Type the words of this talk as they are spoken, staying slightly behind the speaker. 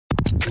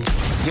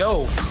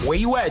Yo, where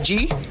you at,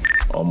 G?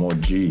 Omo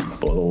G,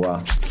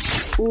 Olowa.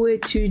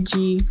 Uetu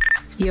G.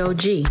 Yo,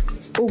 G.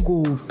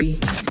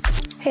 Ogubi.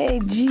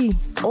 Hey, G.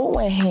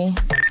 Owehe.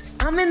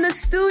 I'm in the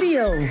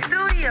studio.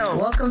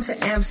 Welcome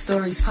to Amp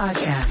Stories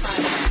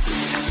Podcast.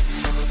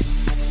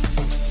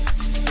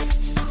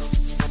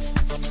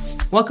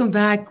 Welcome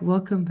back,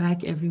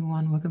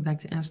 everyone. Welcome back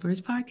to Amp Stories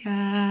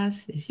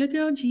Podcast. It's your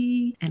girl,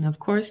 G. And of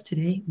course,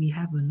 today we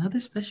have another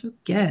special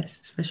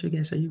guest.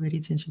 Are you ready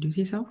to introduce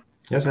yourself?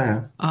 Yes, I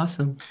am.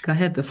 Awesome. Go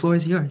ahead. The floor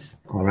is yours.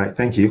 All right.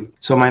 Thank you.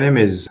 So my name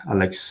is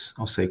Alex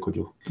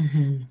Osekojo,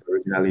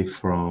 originally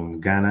from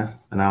Ghana.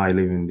 And now I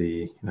live in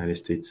the United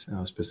States,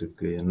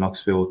 specifically in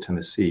Knoxville,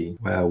 Tennessee,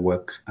 where I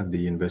work at the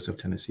University of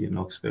Tennessee in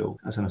Knoxville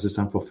as an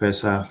assistant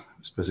professor,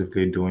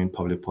 specifically doing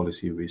public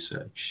policy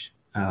research.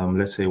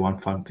 Let's say one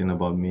fun thing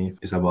about me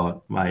is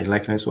about my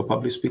likeness for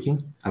public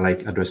speaking. I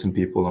like addressing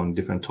people on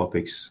different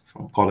topics,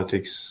 from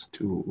politics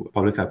to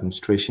public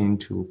administration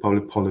to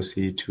public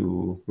policy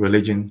to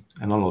religion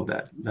and all of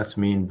that. That's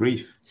me in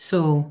brief.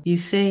 So you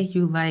say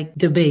you like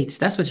debates.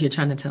 That's what you're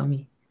trying to tell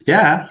me.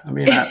 Yeah, I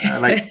mean, I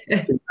like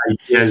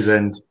ideas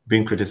and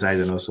being criticized,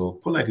 and also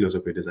politely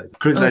also criticizing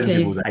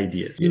people's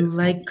ideas. You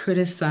like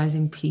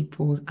criticizing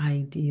people's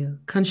idea.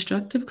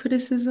 Constructive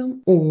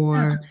criticism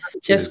or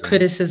just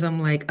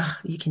criticism like, oh,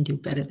 you can do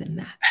better than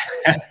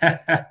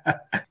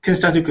that?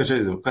 Constructive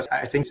criticism, because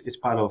I think it's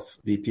part of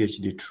the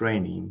PhD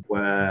training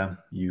where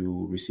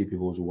you receive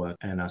people's work,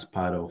 and as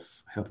part of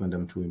helping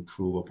them to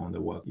improve upon the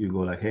work, you go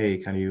like, hey,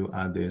 can you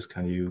add this?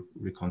 Can you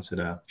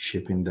reconsider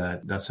shaping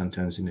that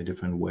sentence in a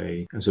different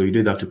way? And so you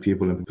do that to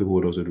people, and people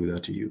would also do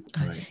that to you.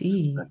 I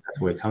see. So that's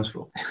where it comes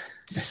from.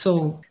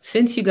 So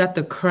since you got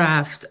the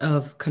craft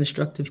of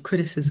constructive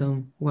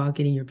criticism while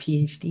getting your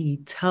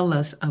PhD, tell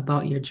us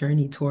about your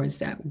journey towards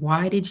that.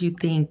 Why did you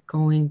think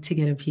going to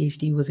get a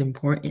PhD was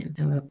important,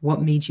 and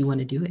what made you want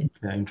to do it?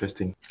 Yeah,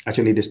 interesting.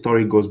 Actually, the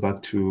story goes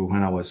back to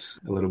when I was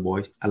a little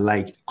boy. I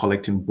liked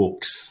collecting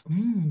books.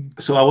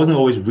 So I wasn't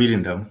always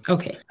reading them.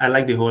 Okay. I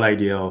like the whole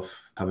idea of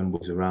having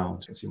books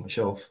around. You can see my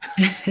shelf.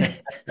 I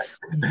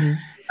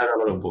had a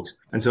lot of books.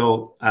 And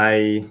so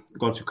I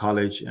got to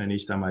college, and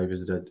each time I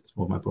visited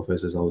some of my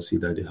professors, I would see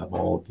that they have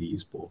all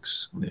these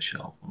books on their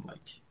shelf. I'm like,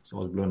 so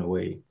I was blown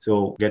away.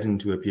 So getting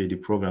into a PhD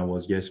program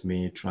was just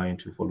me trying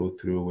to follow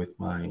through with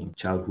my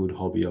childhood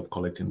hobby of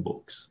collecting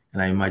books.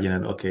 And I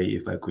imagined that, okay,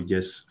 if I could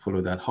just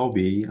follow that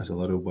hobby as a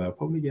little boy, I'll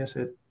probably just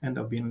end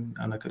up being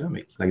an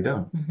academic like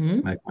them,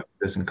 like my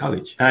professors in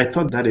college. And I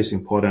thought that is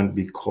important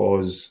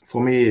because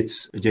for me,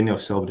 it's a journey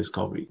of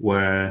self-discovery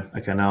where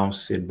I can now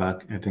sit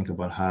back and think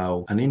about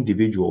how an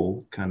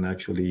individual can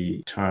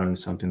actually turn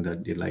something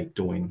that they like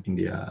doing in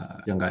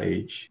their younger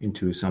age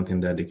into something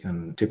that they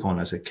can take on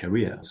as a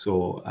career.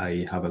 So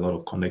I have a lot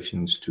of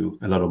connections to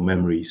a lot of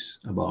memories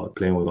about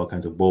playing with all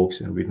kinds of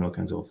books and reading all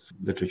kinds of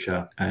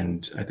literature.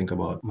 And I think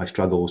about my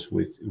struggles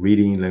with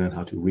reading, learning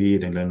how to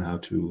read and learning how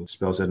to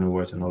spell certain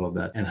words and all of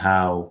that, and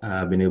how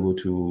I've been able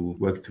to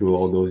work through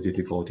all those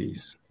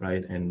difficulties,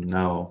 right? And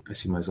now I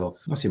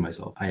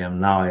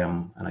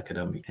am an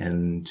academic,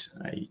 and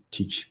I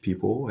teach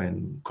people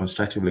and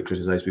constructively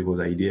criticize people's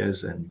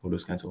ideas and all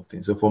those kinds of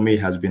things. So for me, it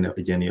has been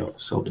a journey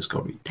of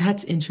self-discovery.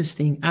 That's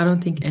interesting. I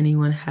don't think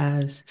anyone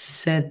has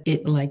said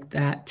it like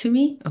that to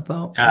me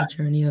about a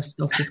journey of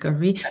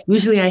self-discovery.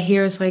 Usually I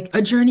hear it's like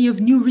a journey of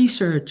new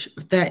research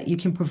that you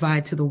can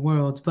provide to the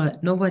world,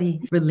 but nobody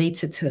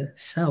relates it to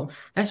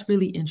self. That's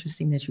really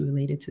interesting that you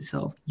related to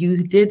self. You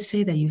did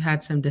say that you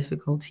had some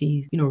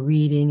difficulty,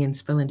 reading and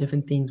spelling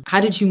different things. How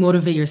did you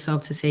motivate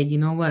yourself to say, you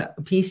know what,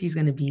 a PhD is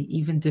going to be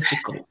even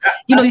difficult?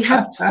 You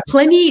have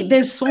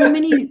there's so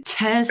many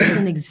tests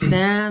and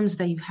exams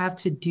that you have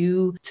to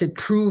do to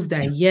prove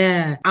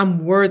that,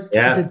 I'm worth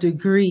the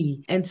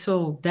degree. And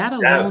so that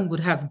alone would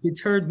have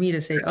deterred me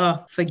to say,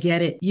 oh,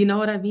 forget it. You know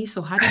what I mean?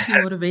 So how did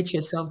you motivate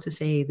yourself to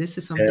say, this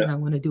is something I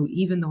want to do,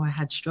 even though I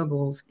had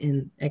struggles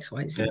in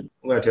XYZ? Yeah.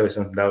 I'm going to tell you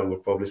something that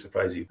would probably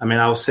surprise you. I mean,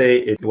 I'll say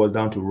it was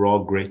down to raw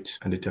grit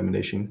and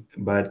determination,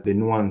 but the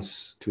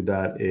nuance to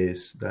that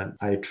is that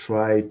I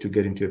tried to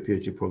get into a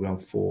PhD program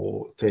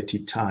for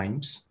 30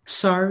 times.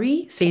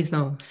 Sorry, say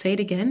it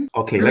again.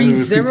 Okay,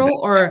 3-0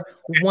 or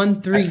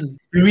 1-3?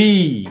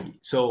 3.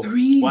 So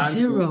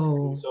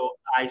 3-0. So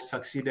I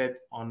succeeded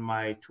on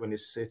my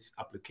 26th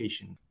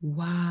application.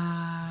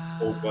 Wow.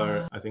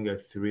 Over, I think, a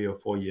 3 or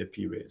 4 year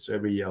period. So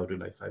every year I'll do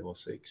like 5 or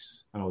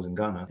 6 when I was in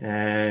Ghana.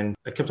 And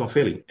I kept on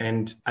failing.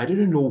 And I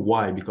didn't know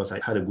why, because I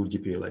had a good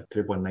GPA, like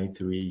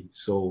 3.93.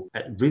 So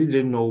I really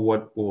didn't know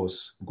what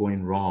was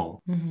going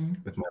wrong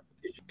with my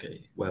application.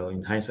 Okay. Well,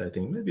 in hindsight, I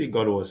think maybe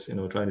God was,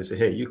 trying to say,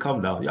 hey, you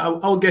calm down.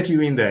 I'll get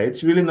you in there.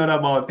 It's really not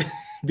about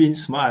being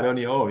smart on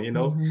your own,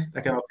 Mm-hmm.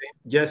 that kind of thing.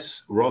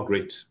 Just raw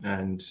grit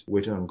and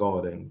waiting on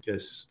God and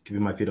just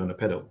keeping my feet on the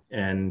pedal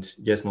and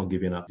just not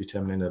giving up,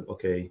 determining that,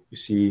 okay, you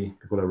see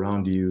people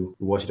around you,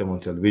 you watch them on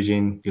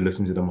television, you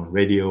listen to them on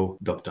radio,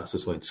 Dr.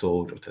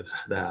 So-and-so, Dr.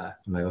 that.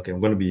 I'm like, okay, I'm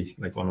going to be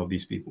like one of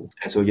these people.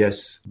 And so,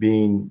 yes,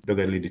 being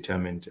doggedly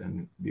determined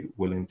and be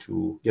willing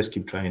to just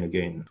keep trying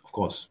again, of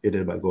course,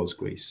 aided by God's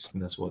grace.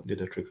 And that's what did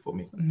the trick for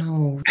me.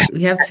 No,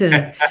 we have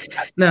to.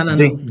 No.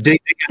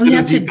 Dig a We little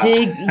have to deeper.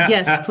 dig.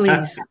 Yes,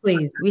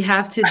 please. We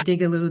have to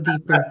dig a little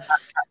deeper.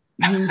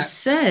 You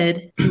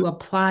said you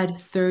applied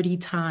 30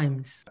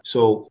 times.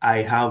 So I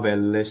have a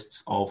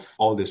list of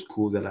all the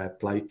schools that I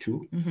applied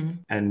to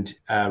and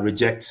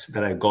rejects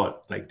that I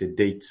got, like the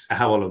dates. I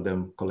have all of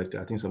them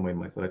collected. I think somewhere in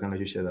my phone. I can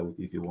actually share that with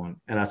you if you want.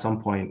 And at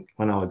some point,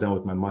 when I was done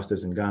with my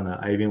master's in Ghana,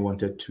 I even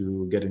wanted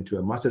to get into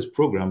a master's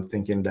program,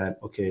 thinking that,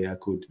 okay, I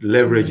could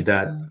leverage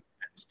that and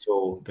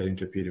still get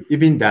into a PhD.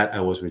 Even that,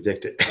 I was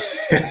rejected.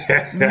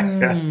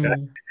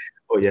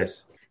 Oh,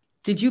 yes.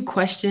 Did you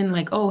question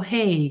like, oh,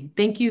 hey,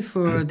 thank you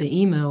for the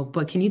email,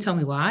 but can you tell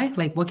me why?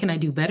 Like, what can I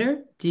do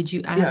better? Did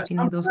you ask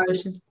any of those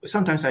questions?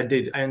 Sometimes I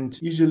did. And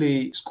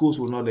usually schools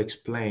will not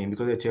explain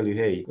because they tell you,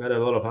 hey, we had a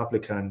lot of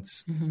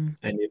applicants and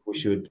if we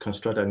should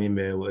construct an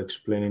email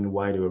explaining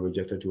why they were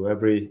rejected to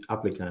every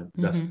applicant,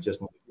 that's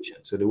just not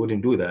efficient. So they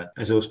wouldn't do that.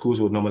 And so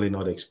schools would normally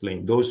not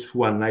explain. Those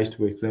who are nice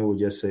to explain will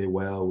just say,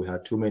 well, we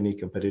had too many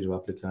competitive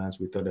applicants.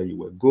 We thought that you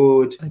were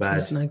good, but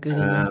it's not good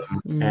enough.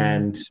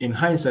 And in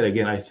hindsight,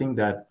 again, I think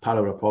that part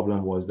of the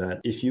problem was that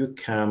if you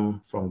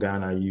come from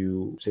Ghana,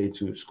 you say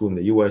to school in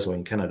the US or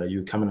in Canada,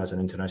 you come in as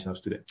an international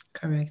student.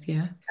 Correct,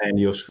 yeah. And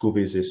your school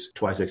fees is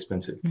twice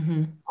expensive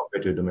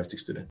compared to a domestic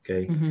student,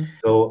 okay?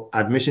 So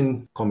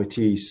admission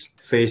committees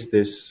face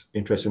this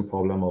interesting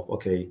problem of,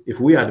 okay, if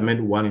we admit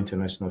one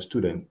international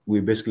student, we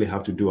basically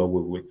have to do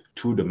away with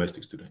two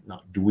domestic students.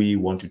 Now, do we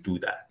want to do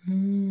that?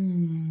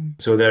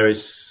 So there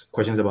is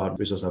questions about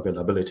resource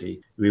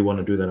availability. We want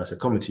to do that as a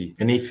committee.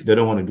 And if they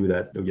don't want to do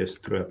that, they'll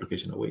just throw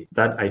application away.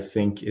 That, I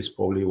think, is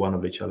probably one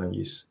of the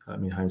challenges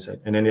in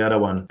hindsight. And then the other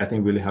one, I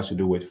think, really has to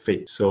do with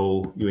fit.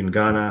 So you're in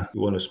Ghana,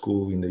 you want to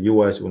school in the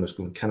US, you want to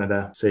school in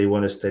Canada. Say you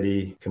want to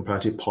study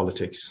comparative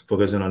politics,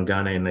 focusing on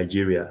Ghana and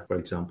Nigeria, for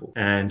example.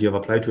 And you have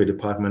applied to a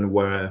department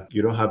where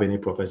you don't have any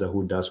professor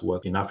who does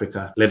work in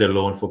Africa, let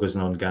alone focusing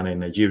on Ghana and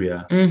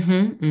Nigeria.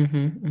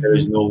 There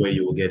is no way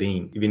you will get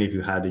in. Even if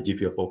you had a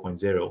GPA of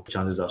 4.0,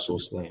 chances are so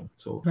slim.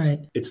 So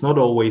it's not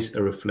always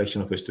a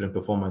reflection of a student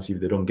performance if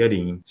they don't get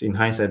in. So in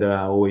hindsight, there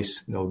are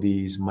always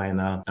these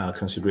minor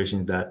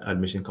considerations that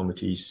admission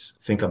committees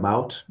think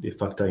about. They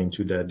factor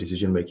into their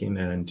decision making.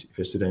 And if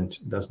a student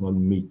does not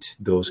meet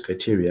those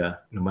criteria,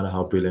 no matter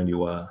how brilliant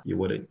you are, you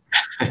wouldn't.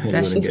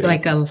 That's just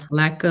like a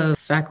lack of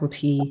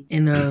faculty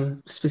in a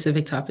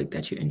specific topic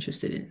that you're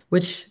interested in,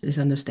 which is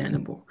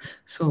understandable.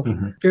 So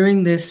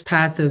during this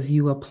path of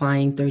you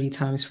applying 30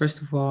 times,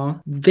 first of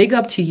all, big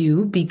up to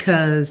you,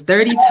 because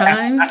 30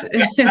 times,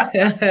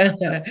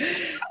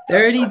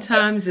 30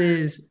 times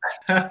is,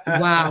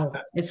 wow,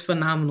 it's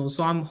phenomenal.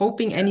 So I'm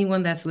hoping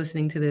anyone that's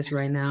listening to this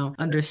right now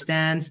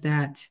understands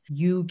that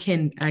you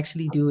can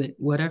actually do it,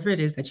 whatever it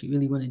is that you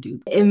really want to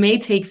do. It may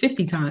take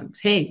 50 times,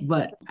 hey,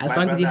 but as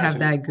long as you have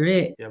that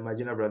grit. Yeah, my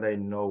junior brother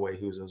in Norway,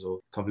 he was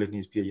also completing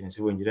his PhD, and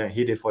so when you didn't,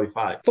 he did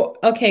 45. But,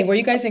 okay, were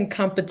you guys in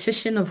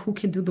competition of who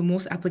can do the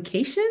most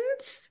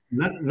applications?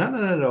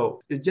 No.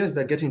 It's just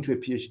that getting to a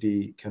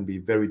PhD can be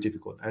very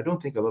difficult. I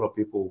don't think a lot of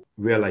people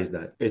realize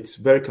that. It's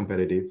very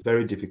competitive,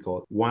 very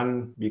difficult.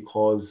 One,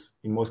 because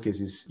in most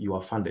cases, you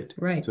are funded.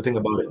 Right. So think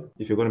about it.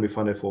 If you're going to be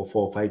funded for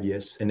 4 or 5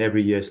 years, and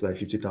every year is like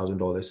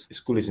 $50,000, the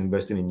school is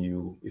investing in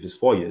you. If it's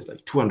 4 years,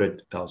 like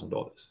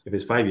 $200,000. If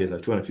it's 5 years,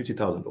 like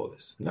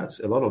 $250,000. That's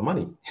a lot of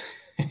money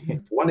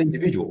for one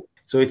individual.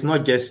 So it's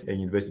not just a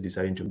university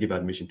deciding to give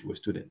admission to a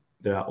student.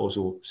 There are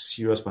also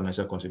serious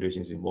financial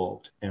considerations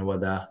involved, and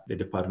whether the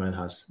department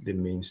has the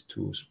means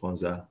to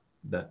sponsor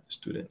that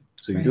student.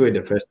 So you do it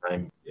the first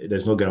time,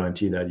 there's no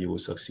guarantee that you will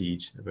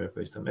succeed the very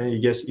first time. And you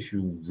guess if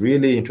you're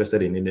really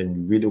interested in it and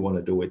you really want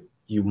to do it,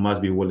 you must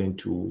be willing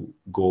to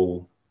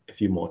go a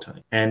few more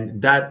times.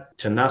 And that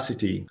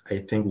tenacity, I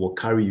think, will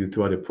carry you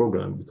throughout the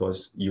program,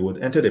 because you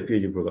would enter the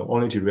PhD program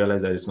only to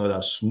realize that it's not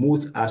as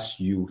smooth as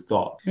you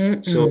thought.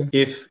 So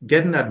if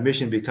getting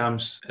admission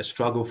becomes a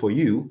struggle for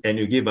you and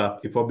you give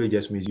up, it probably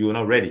just means you're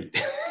not ready.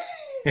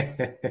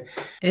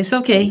 It's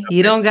okay.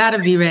 You don't got to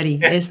be ready.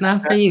 It's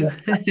not for you.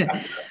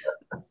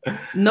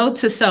 Note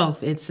to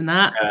self, it's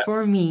not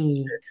for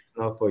me. It's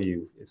not for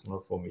you. It's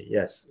not for me.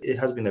 Yes, it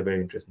has been a very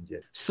interesting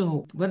journey.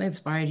 So what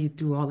inspired you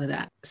through all of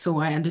that? So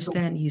I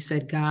understand you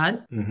said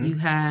God, you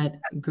had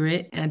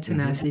grit and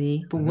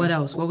tenacity, but what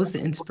else? What was the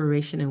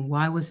inspiration, and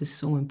why was it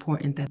so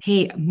important that,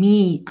 hey,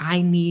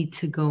 I need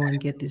to go and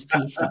get this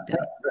PhD done,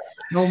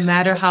 no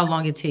matter how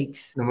long it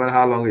takes? No matter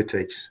how long it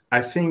takes.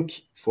 I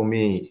think for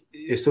me,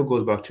 it still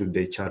goes back to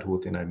the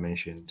childhood thing I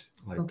mentioned.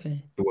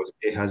 Like,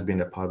 it has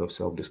been a part of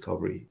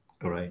self-discovery.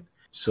 All right.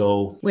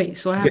 So wait,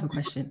 so I have a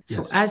question.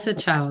 Yes. So as a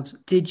child,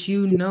 did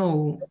you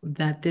know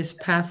that this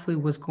pathway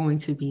was going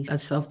to be a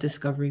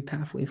self-discovery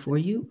pathway for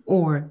you,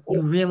 or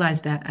you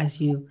realized that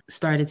as you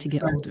started to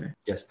get older?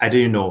 Yes, I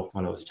didn't know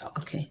when I was a child.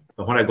 Okay.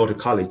 But when I go to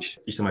college,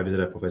 each time I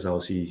visit a professor, I'll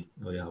see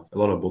they have a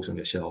lot of books on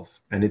their shelf.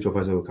 And each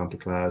professor will come to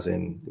class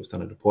and they'll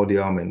stand at the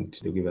podium and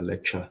they'll give a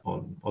lecture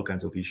on all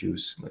kinds of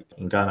issues. Like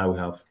in Ghana, we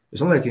have,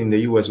 it's not like in the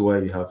US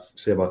where you have,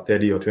 say, about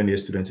 30 or 20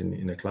 students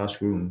in a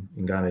classroom.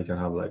 In Ghana, you can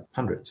have like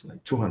hundreds,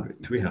 like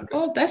 200, 300.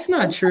 Oh, that's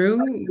not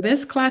true.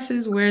 There's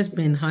classes where it's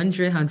been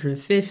 100,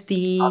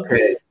 150,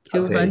 Okay.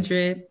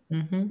 200.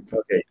 Mm-hmm.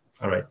 Okay.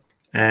 All right.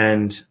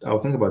 And I'll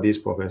think about these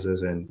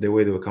professors and the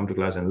way they would come to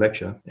class and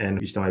lecture.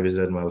 And each time I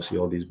visited them, I would see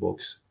all these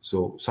books.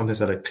 So something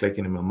started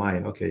clicking in my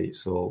mind. Okay,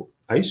 so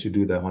I used to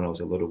do that when I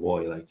was a little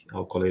boy. Like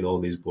I'll collate all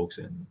these books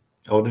and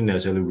I wouldn't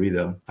necessarily read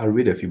them. I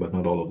read a few, but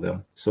not all of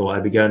them. So I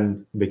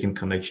began making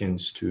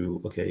connections to,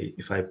 okay,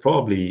 if I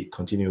probably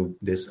continue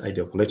this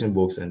idea of collecting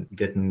books and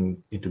getting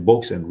into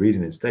books and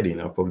reading and studying,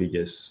 I'll probably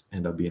just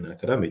end up being an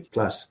academic.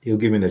 Plus, it'll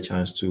give me the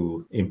chance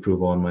to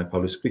improve on my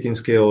public speaking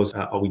skills.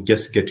 I would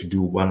just get to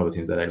do one of the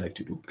things that I like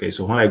to do. Okay,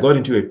 so when I got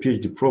into a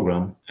PhD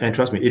program, and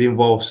trust me, it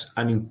involves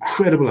an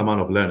incredible amount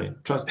of learning.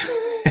 Trust me.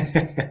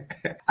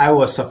 I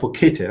was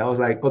suffocated. I was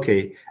like,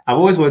 okay, I've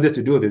always wanted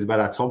to do this, but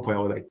at some point I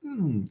was like,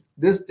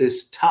 this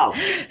is tough.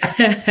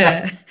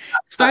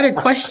 Started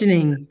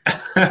questioning.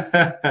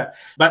 But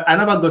I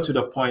never got to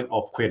the point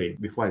of quitting.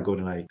 Before I go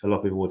tonight, a lot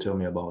of people will tell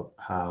me about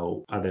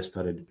how others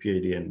started the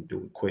PhD and they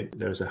would quit.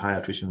 There's a high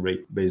attrition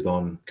rate based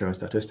on current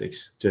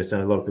statistics. So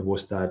a lot of people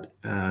start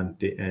and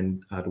they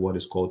end at what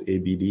is called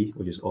ABD,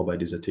 which is all by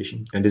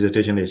dissertation. And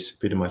dissertation is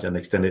pretty much an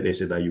extended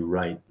essay that you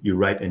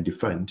write and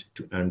defend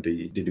to earn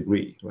the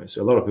degree. Right.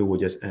 So a lot of people will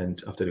just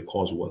end after the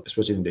coursework,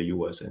 especially in the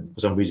US, and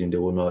for some reason they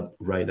will not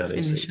write that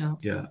essay.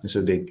 Yeah. And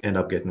so they end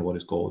up getting what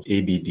is called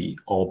ABD,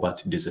 all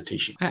but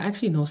dissertation. I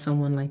actually know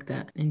someone like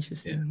that,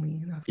 interestingly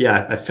enough.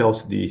 Yeah, I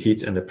felt the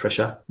heat and the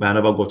pressure, but I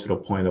never got to the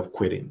point of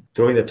quitting.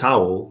 Throwing the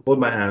towel, hold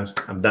my arms,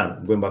 I'm done.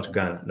 I'm going back to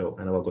Ghana. No,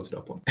 I never got to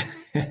that point.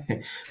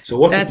 So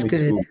what took me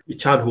to the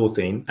childhood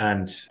thing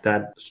and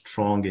that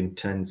strong,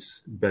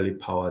 intense belly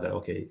power that,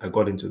 okay, I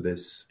got into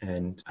this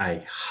and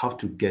I have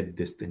to get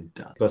this thing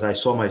done. Because I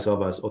saw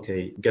myself as,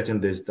 okay, getting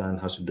this done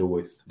has to do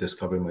with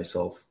discovering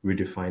myself,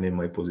 redefining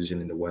my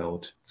position in the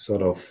world,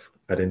 sort of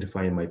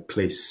identifying my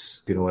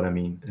place, you know what I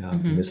mean,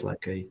 in this life.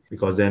 Okay?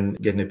 Because then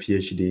getting a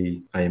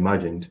PhD, I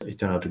imagined, it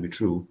turned out to be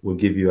true, will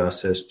give you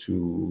access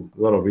to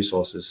a lot of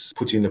resources,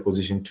 put you in a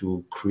position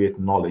to create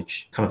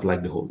knowledge, kind of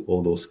like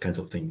all those kinds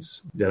of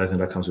things. The other thing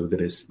that comes with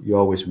it is you're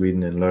always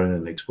reading and learning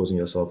and exposing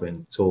yourself.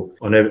 And so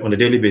on a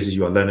daily basis,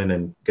 you are learning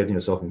and getting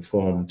yourself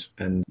informed,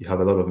 and you have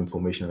a lot of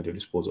information at your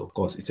disposal. Of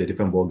course, it's a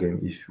different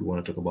ballgame if you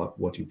want to talk about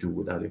what you do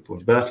with that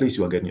information, but at least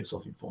you are getting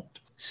yourself informed.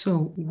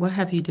 So what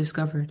have you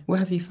discovered? What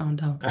have you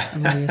found out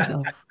about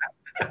yourself?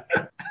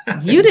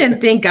 You didn't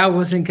think I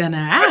wasn't going to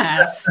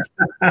ask.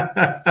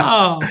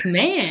 Oh,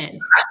 man.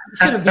 You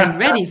should have been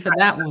ready for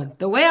that one.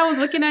 The way I was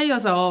looking at you, I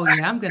was like, oh,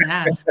 yeah, I'm going to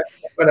ask.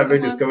 What have you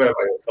discovered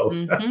about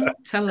yourself?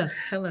 Tell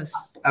us.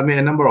 I mean,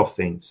 a number of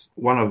things.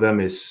 One of them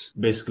is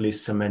basically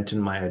cementing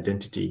my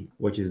identity,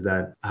 which is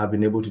that I have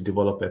been able to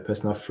develop a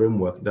personal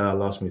framework that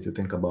allows me to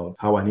think about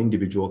how an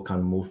individual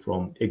can move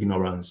from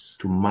ignorance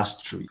to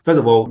mastery. First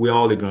of all, we're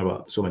all ignorant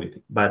about so many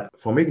things. But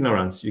from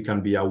ignorance, you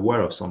can be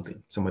aware of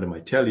something. Somebody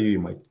might tell you, you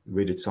might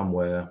read it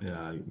somewhere.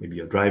 Maybe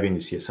you're driving,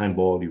 you see a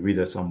signboard, you read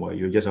it somewhere.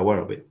 You're just aware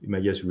of it. You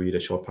may just read a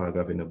short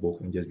paragraph in a book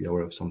and just be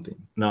aware of something.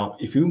 Now,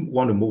 if you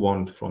want to move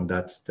on from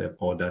that step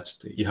or that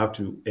stage, you have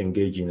to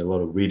engage in a lot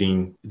of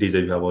reading. These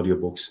days you have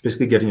audiobooks,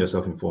 basically getting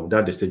yourself informed.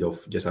 That's the stage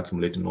of just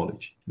accumulating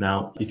knowledge.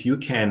 Now, if you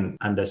can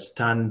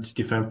understand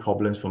different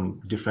problems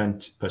from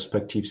different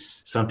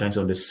perspectives, sometimes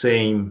on the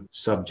same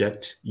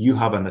subject, you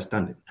have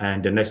understanding.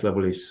 And the next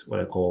level is what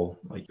I call,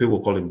 like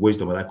people call it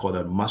wisdom, but I call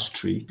that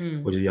mastery,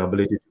 which is the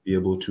ability to be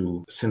able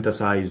to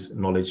synthesize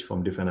knowledge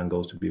from different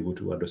angles to be able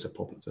to address a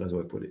problem. So that's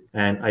where I put it.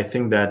 And I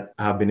think that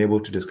I have been able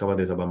to discover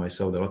this about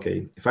myself, that,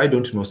 okay, if I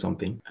don't know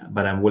something,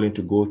 but I'm willing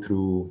to go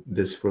through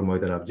this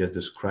framework that I've just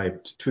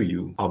described to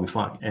you, I'll be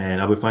fine.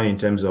 And I'll be fine in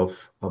terms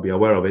of I'll be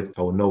aware of it,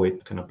 I will know it,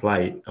 I can apply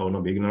it, I will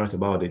not be ignorant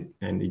about it.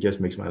 And it just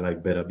makes my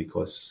life better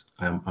because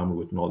I'm armed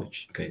with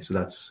knowledge. Okay, so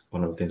that's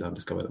one of the things I've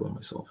discovered about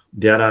myself.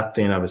 The other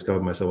thing I've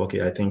discovered myself,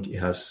 okay, I think it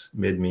has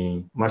made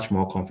me much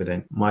more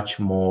confident, much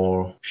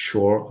more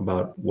sure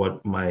about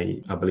what my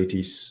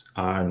abilities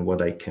are and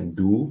what I can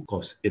do, of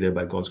course, aided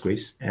by God's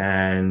grace.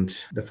 And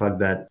the fact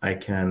that I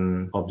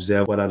can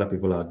observe what other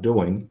people are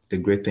doing, the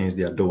great things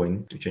they are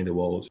doing to change the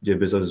world. Jeff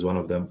Bezos is one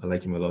of them. I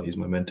like him a lot. He's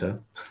my mentor.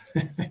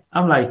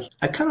 I'm like,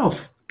 I kind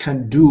of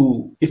can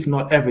do, if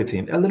not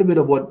everything, a little bit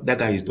of what that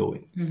guy is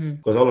doing.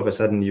 Because all of a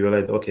sudden you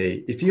realize,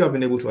 okay, if you have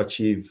been able to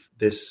achieve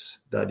this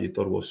that you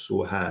thought was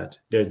so hard,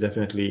 there's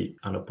definitely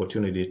an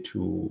opportunity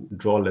to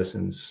draw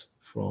lessons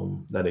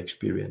from that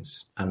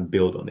experience and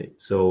build on it.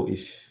 So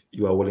if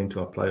you are willing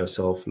to apply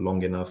yourself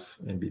long enough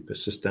and be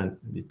persistent,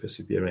 be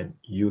perseverant,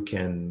 you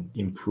can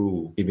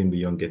improve even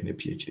beyond getting a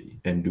PhD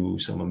and do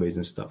some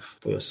amazing stuff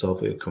for yourself,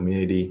 for your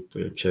community, for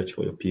your church,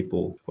 for your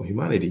people, for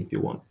humanity if you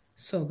want.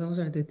 So those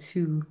are the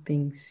two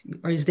things.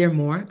 Or is there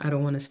more? I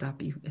don't want to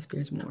stop you if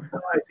there's more.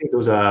 I think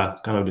those are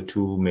kind of the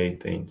two main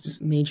things.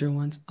 Major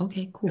ones.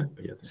 Okay, cool.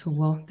 Yeah, so,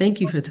 well,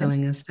 thank you for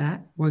telling us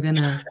that. We're going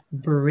to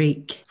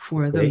break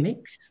for the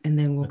mix, and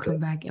then we'll come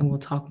back and we'll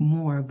talk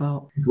more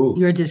about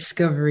your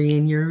discovery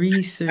and your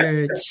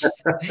research.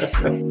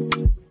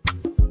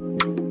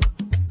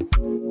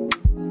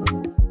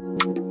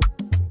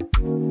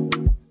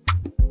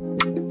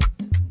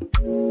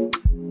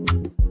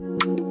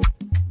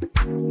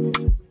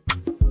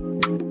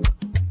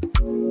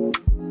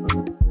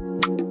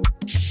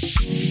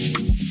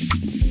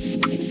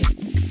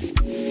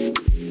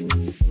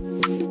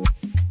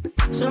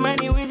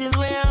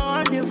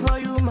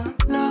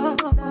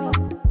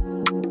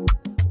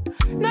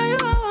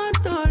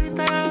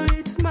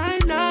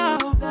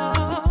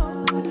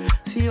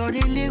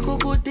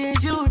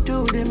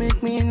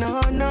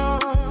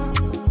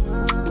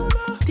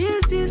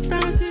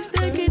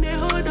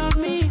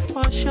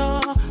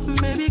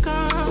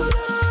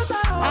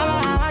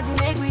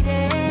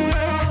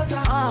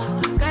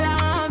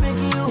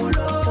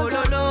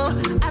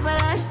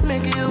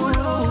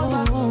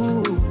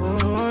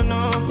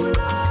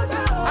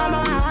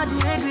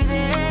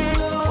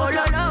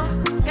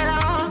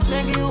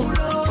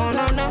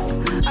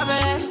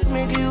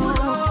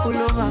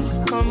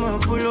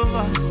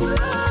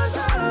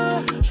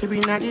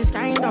 This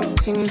kind of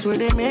things where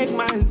they make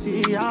man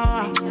see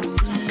ya.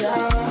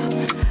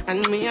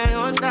 And me, I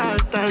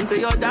understand, so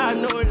your dad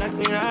know like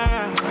me.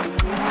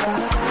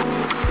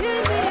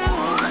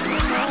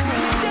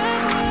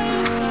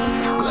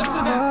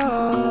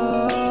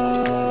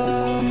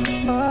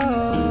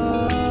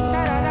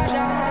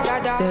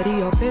 Steady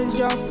your face,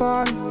 your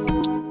phone.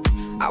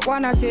 I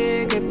wanna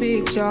take a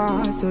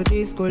picture so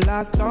this could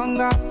last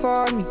longer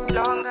for me.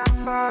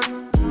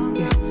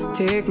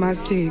 Take my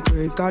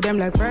secrets, got them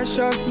like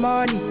precious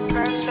money.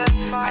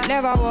 I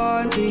never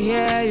want to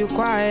hear you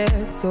quiet,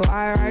 so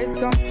I write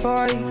songs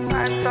for you.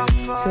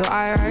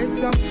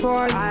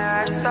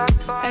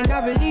 And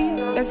I believe,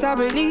 yes I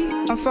believe,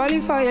 I'm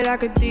falling for you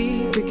like a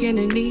thief, breaking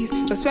the knees.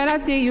 Cause when I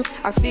see you,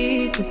 I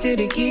feel to steal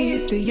the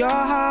keys to your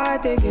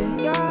heart again.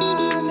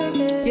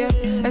 Yeah,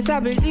 yes I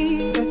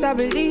believe,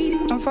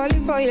 I'm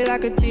falling for you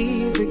like a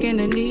thief, breaking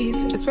the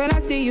knees. Cause when I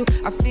see you,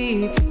 I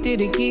feel to steal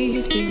the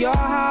keys to your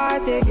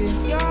heart again.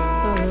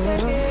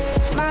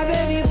 My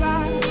baby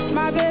bad,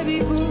 my baby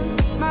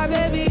good, my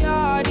baby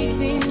all the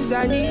things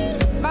I need.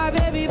 My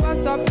baby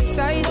bust up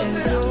beside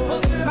them,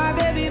 so my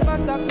baby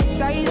bust up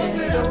beside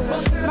them, so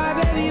my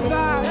baby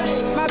bad,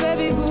 my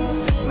baby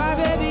good, my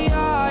baby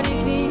all the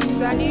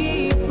things I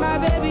need. My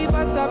baby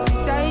bust up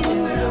beside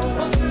them, so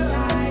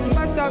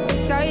bust up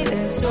beside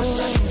them, so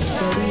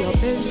steady your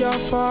pace, your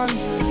phone.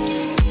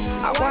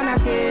 I wanna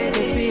take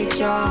a picture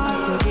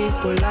so this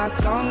could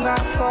last longer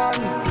for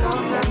me.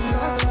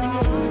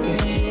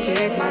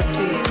 Take my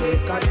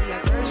secrets, got them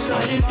like pressure.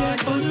 And if you're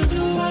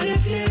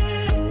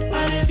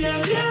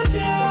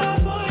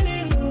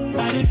falling.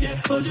 And if you're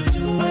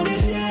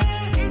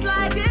it's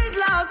like this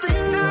love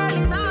thing, girl,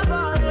 it's not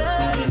for you.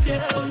 And if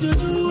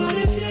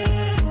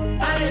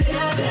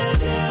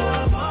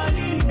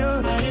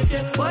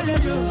you're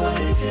falling.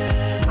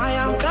 I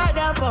am fed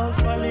up of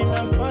falling,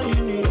 I'm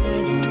falling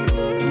again.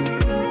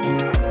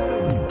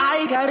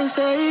 I gotta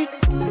say,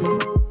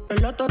 a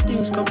lot of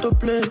things come to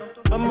play.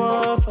 I'm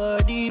off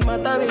for the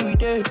matter every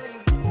day.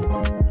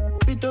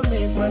 People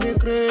make money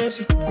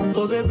crazy.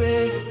 Oh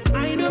baby,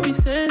 I know be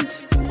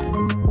sent,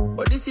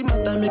 but this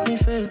matter make me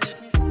fence.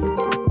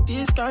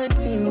 This kind of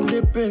thing with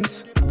the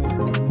prince.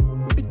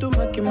 People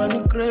make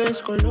money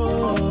crazy.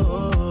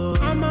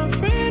 I'm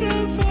afraid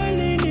of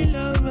falling in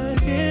love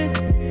again.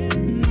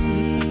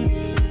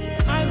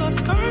 I got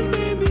scars,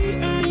 baby,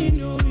 and you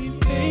know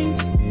it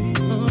pains.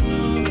 Oh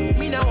no,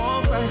 me no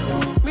want cry,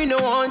 me no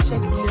want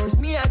shed tears.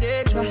 Me I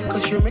did try,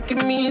 cause you're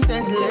making me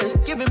senseless,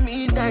 giving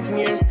me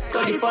nightmares.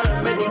 Got the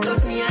paramedic,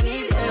 cause me I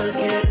need health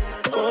care.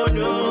 Oh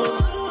no,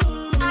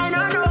 I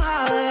don't know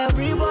how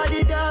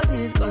everybody does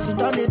it, cause it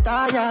don't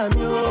tire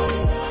me.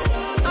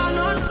 I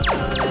don't know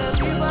how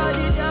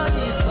everybody does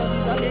it, cause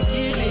it don't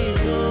kill me.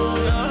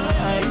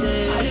 I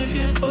say, and if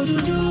you, oh do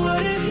you,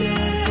 what if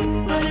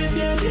you, and if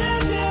you're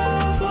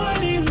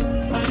falling,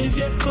 and if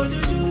you, oh do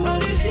you,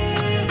 what if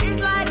you, it's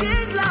like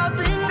this love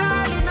thing,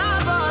 girl, it's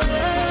not for me.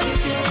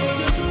 If you, oh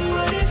do you,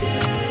 what if you,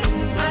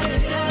 and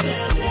if you're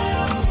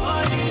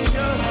falling,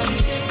 and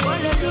if you, oh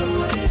do you,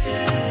 what if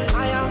you, I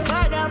am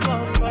fed up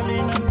of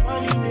falling, I'm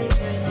falling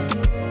again.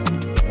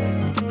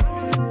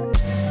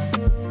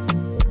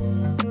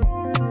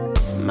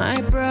 My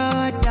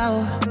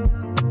brother,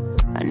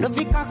 I know if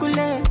you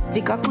calculate,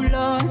 the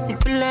calculus,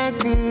 if you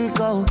let it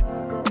go.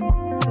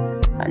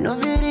 I know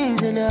the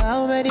reason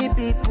how many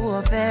people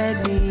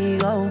offend me,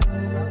 go.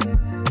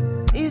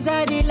 It's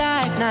inside the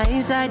life, now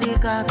inside the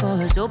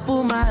carcass.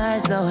 Open my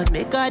eyes, Lord,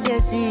 make her they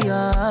see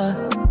ya.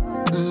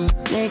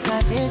 Make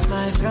her face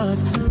my front.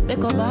 Make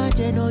a bunch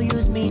no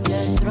use me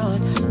just run.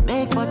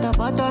 Make butter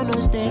no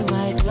stain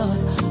my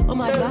clothes. Oh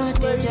my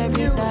advantage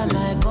every time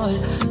I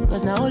ball.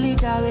 Cause now only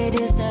that way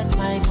they set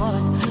my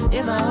cause.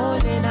 In my whole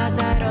lane as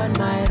I run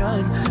my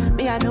run.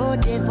 Me I know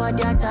they for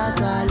the attack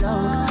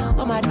along.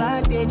 Oh my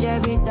advantage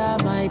every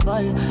time I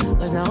ball.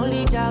 Cause now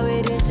only that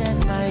way they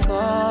set my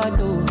cause.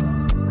 Oh.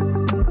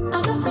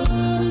 I don't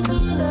feel easy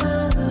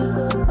now, we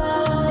go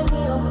by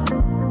me.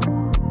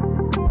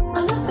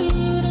 I don't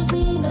feel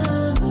easy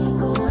now, we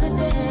go and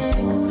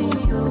take me.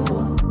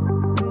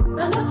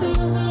 I don't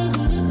feel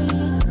easy,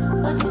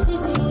 for this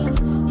season.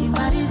 If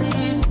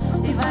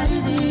I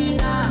reason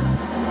now,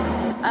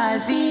 I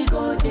feel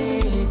go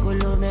day.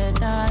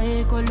 Kolometa,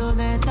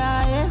 kolometa,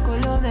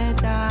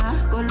 kolometa,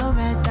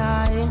 kolometa,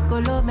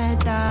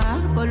 kolometa,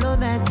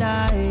 kolometa,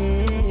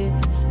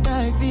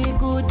 I feel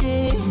good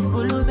day.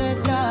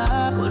 Kolometa,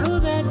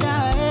 kolometa,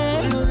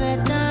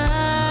 kolometa,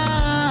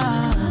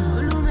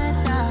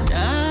 kolometa,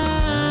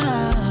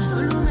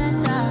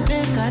 kolometa,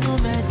 make I no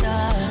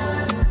matter.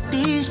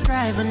 This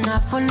driving I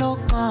follow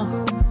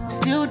come.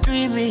 Still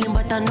dreaming,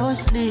 but I no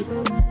sleep.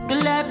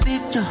 Clear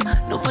picture,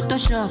 no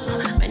Photoshop.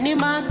 Many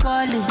man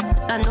calling,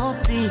 but I no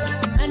pick.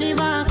 Many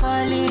man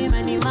calling,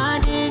 many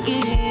man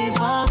digging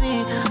for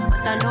me,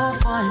 but I no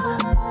fall.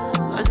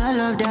 Cause I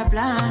love their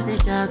plans, they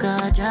jaga.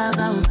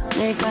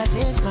 Make I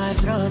face my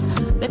front.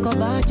 Make a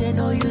bunch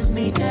no use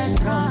me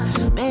test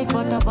run. Make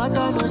butter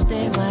no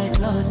stay my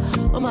clothes.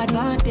 Oh my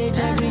advantage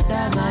every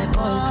time I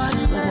call.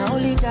 Cause now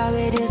only that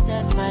way they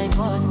set my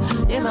cause.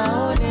 In my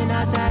whole lane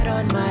as I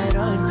run my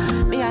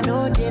run. Me I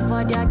know they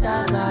for the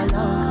attack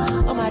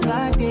along. Oh my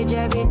advantage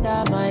every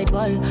time I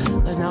ball.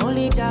 Cause now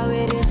only that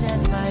way they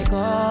set my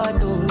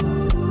cause. Oh.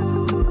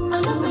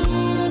 I don't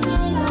feel easy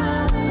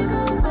now, we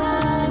go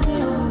by me.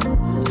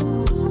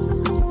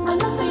 I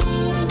don't feel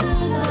easy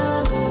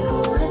now, we go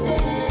and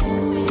take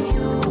me.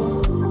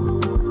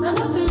 I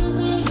don't feel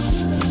easy,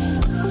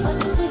 but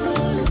this is it.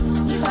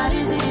 If I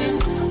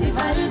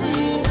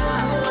reason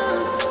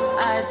now,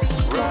 I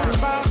feel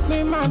about me,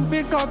 man,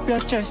 pick up your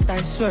chest,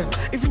 I swear.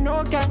 If you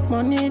no get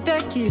money,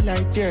 they kill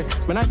like that.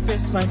 When I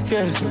face my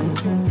fears,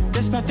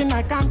 there's nothing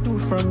I can do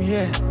from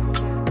here.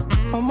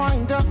 For more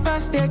in the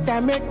first date, I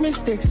make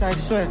mistakes, I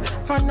swear.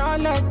 For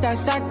knowledge, I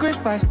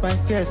sacrificed my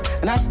fears.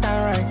 And I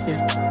stand right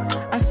here.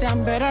 I say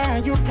I'm better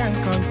and you can't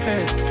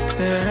compare.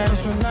 Yeah,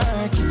 cause when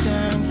I keep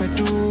them, but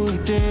do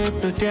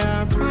it, but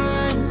they're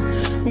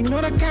mine. You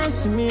know they can't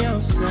see me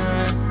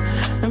outside.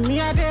 And me,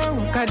 I dare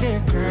walk, I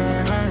dare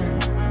cry.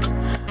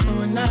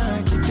 When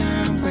I get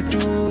down, but do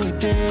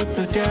it,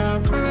 but they're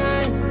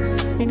mine.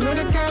 You know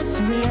they can't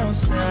see me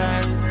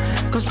outside.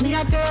 Cause me,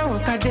 I dare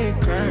walk, I dare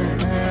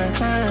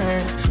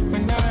cry.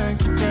 When I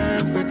get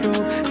down, but do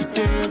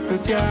it,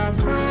 but they're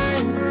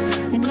mine.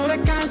 You know they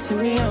can't see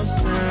me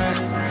outside.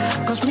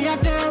 Cause me, I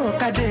dare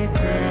walk, I dare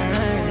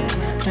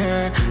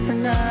cry.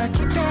 When I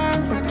get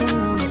down, but do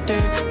it,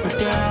 but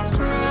they're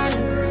mine.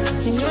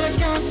 You know they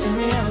can't see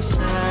me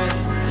outside.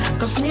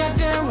 Cause me, I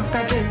dare walk,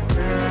 I dare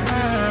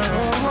cry.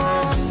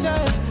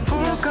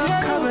 Woke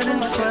up covered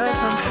in sweat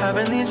from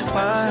having these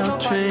wild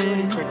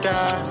dreams.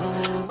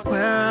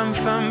 Where I'm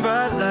from,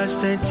 bright lights,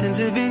 they tend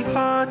to be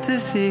hard to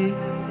see.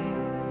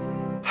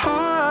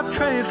 Oh, I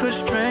pray for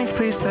strength,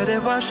 please let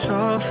it wash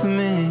off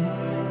me.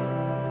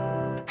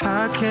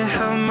 I can't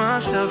help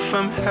myself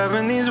from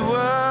having these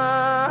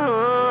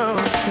wild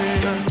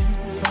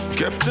dreams.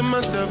 Kept to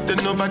myself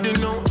that nobody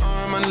know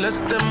harm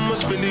unless them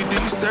was really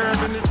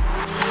deserving it.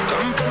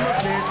 Come from a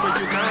place where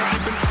you can't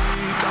even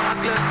sleep,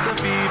 dark less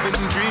of even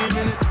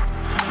dreaming it.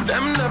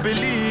 Them not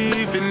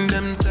believe in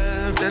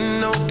themselves,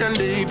 then how can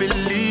they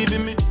believe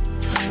in me?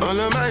 All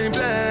of my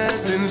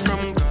blessings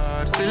from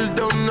God, still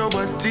don't know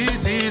what He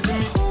sees in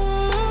me.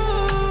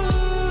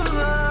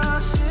 I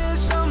see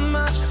so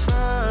much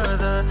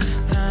further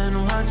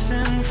than what's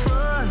in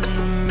front of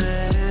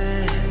me.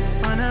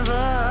 Whenever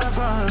I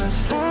fall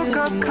asleep, woke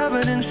up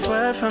covered in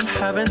sweat from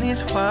having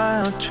these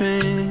wild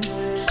dreams.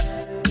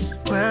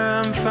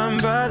 Where I'm from,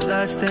 bright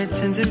lights, they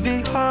tend to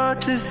be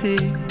hard to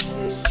see.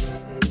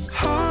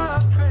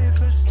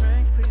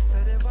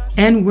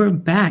 And we're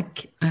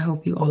back. I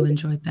hope you all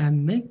enjoyed that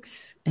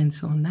mix. And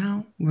so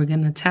now we're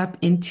going to tap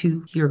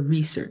into your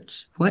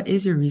research. What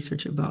is your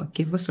research about?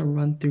 Give us a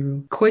run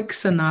through, quick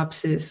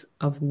synopsis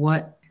of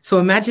what. So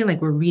imagine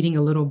like we're reading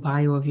a little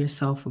bio of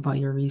yourself about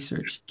your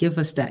research. Give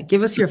us that.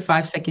 Give us your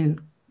 5-second,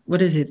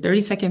 what is it,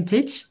 30-second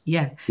pitch?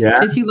 Yeah.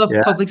 Since you love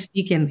public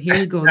speaking, here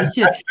you go. Let's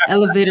do an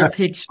elevator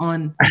pitch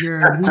on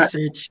your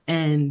research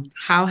and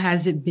how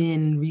has it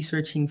been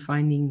researching,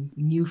 finding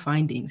new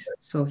findings.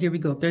 So here we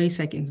go. 30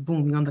 seconds.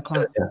 Boom, you're on the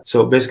clock. Yeah.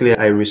 So basically,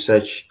 I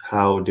research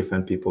how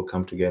different people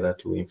come together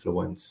to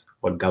influence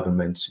what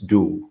governments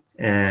do.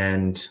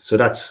 And so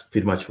that's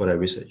pretty much what I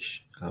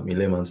research. In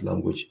layman's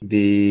language,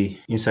 the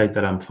insight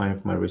that I'm finding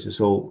from my research.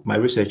 So my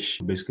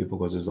research basically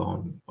focuses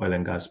on oil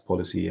and gas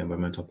policy,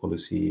 environmental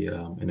policy,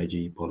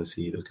 energy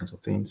policy, those kinds of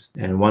things.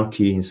 And one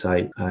key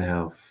insight I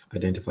have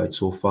identified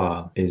so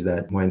far is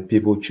that when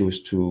people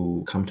choose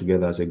to come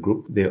together as a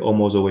group, they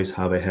almost always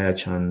have a higher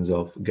chance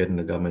of getting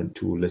the government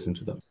to listen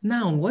to them.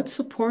 Now, what's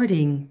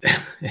supporting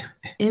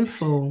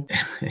info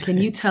can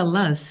you tell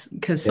us?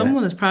 Because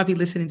someone is probably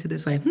listening to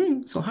this like,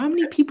 so how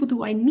many people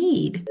do I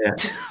need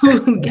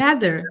to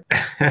gather?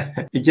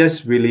 It's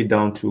just really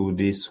down to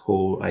this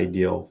whole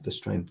idea of the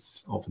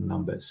strength of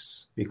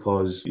numbers,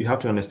 because you have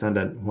to understand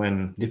that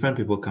when different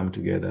people come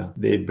together,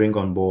 they bring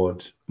on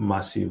board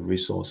massive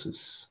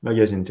resources, not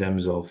just in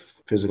terms of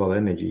physical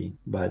energy,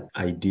 but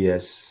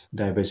ideas,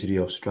 diversity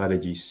of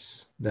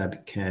strategies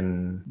that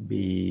can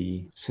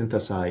be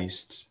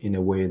synthesized in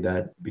a way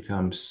that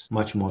becomes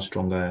much more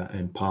stronger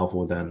and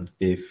powerful than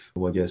if it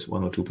were just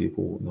one or two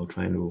people,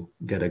 trying to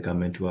get a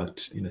government to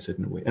act in a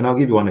certain way. And I'll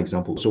give you one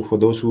example. So for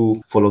those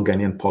who follow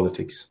Ghanaian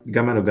politics, the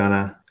government of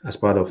Ghana, as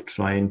part of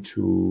trying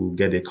to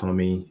get the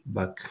economy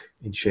back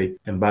in shape,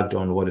 embarked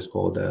on what is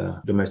called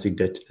a domestic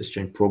debt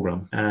exchange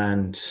program.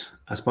 And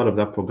as part of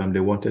that program, they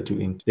didn't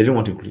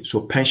want to include.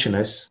 So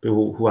pensioners,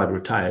 people who had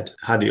retired,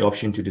 had the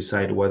option to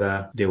decide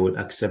whether they would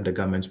accept the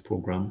government's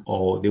program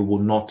or they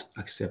would not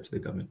accept the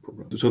government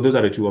program. So those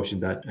are the two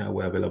options that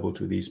were available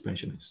to these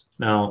pensioners.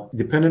 Now,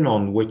 depending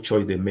on which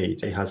choice they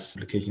made, it has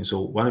implications. So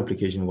one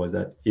implication was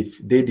that if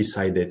they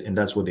decided, and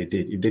that's what they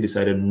did, if they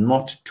decided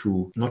not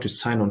to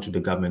sign on to the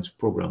government's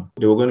program,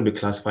 they were going to be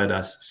classified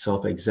as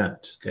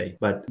self-exempt. Okay,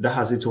 but that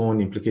has its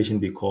own implication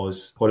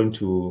because, according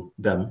to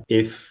them,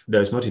 if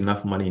there is not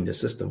enough money in the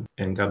system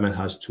and government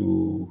has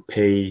to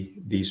pay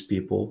these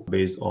people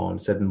based on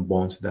certain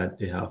bonds that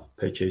they have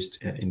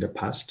purchased in the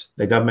past,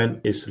 the government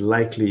is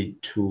likely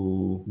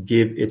to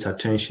give its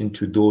attention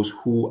to those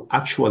who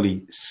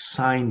actually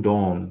signed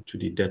on to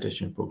the debt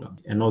exchange program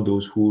and not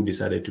those who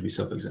decided to be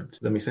self-exempt. Does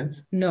that make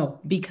sense? No,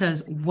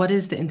 because what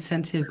is the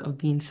incentive of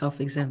being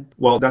self-exempt?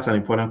 Well, that's an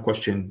important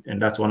question, and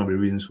that's one of the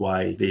reasons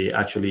why they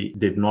actually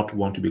did not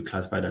want to be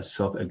classified as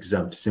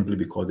self-exempt, simply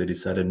because they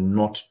decided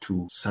not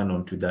to sign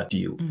on to that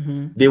deal.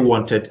 They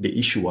wanted the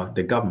issuer,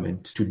 the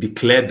government, to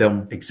declare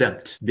them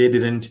exempt. They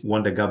didn't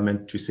want the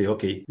government to say,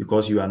 okay,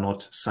 because you are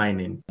not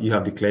signing, you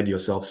have declared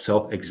yourself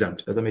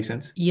self-exempt. Does that make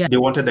sense? Yeah. They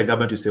wanted the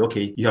government to say,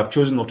 okay, you have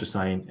chosen not to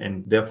sign,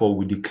 and therefore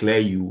we declare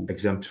you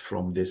exempt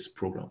from this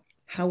program.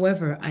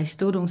 However, I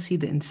still don't see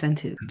the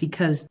incentive,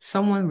 because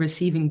someone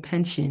receiving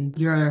pension,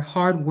 your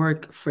hard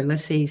work for,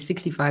 let's say,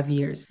 65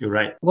 years. You're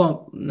right.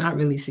 Well, not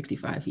really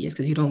 65 years,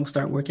 because you don't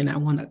start working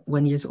at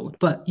one years old.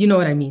 But you know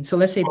what I mean. So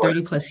let's say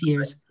 30 plus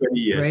years. 20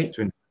 years. Right?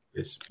 20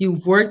 years.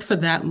 You've worked for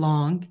that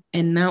long,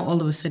 and now all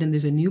of a sudden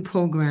there's a new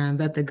program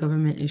that the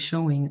government is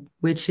showing,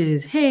 which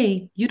is,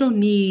 hey,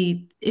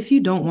 if you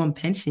don't want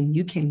pension,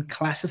 you can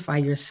classify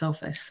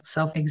yourself as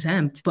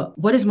self-exempt. But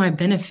what is my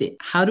benefit?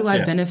 How do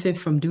I benefit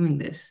from doing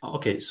this?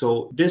 Okay,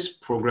 so this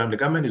program, the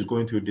government is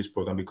going through this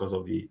program because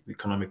of the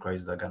economic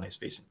crisis that Ghana is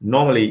facing.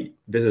 Normally,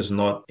 this is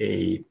not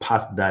a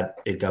path that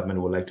a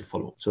government would like to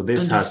follow. So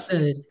this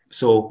Understood.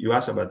 So you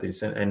asked about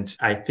this, and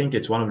I think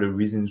it's one of the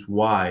reasons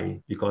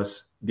why,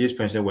 because these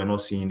pensioners were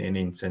not seeing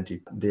any incentive.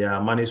 Their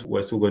monies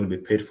were still going to be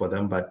paid for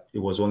them, but it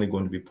was only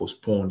going to be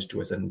postponed to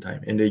a certain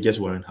time, and they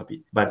just weren't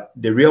happy. But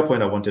the real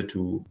point I wanted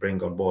to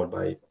bring on board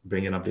by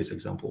bringing up this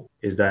example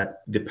is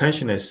that the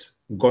pensioners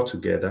got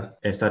together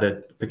and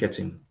started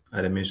picketing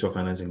at the Ministry of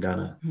Finance in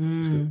Ghana.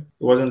 It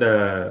wasn't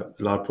a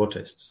loud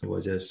protests. It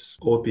was just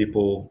old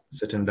people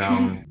sitting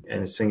down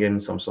and singing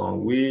some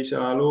song. We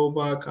shall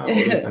overcome.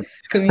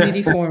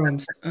 Community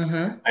forums.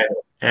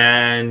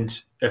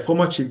 And a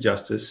former Chief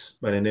Justice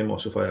by the name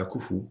of Sophia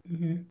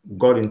Kufu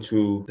got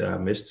into the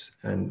midst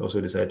and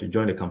also decided to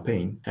join the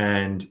campaign.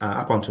 And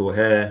up until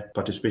her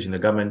participation, the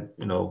government,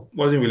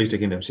 wasn't really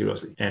taking them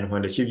seriously. And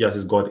when the Chief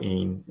Justice got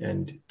in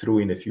and threw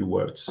in a few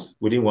words,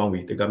 within 1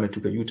 week, the government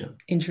took a U-turn.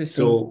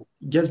 Interesting. So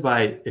just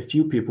by a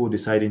few people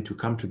deciding to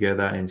come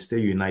together and stay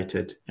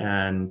united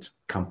and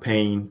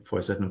campaign for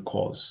a certain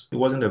cause, it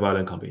wasn't a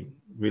violent campaign,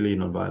 really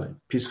non-violent.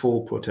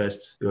 Peaceful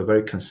protests. They were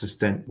very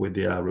consistent with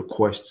their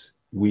requests.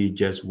 We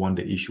just want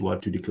the issuer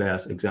to declare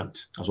us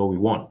exempt. That's all we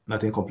want.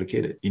 Nothing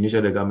complicated.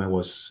 Initially, the government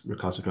was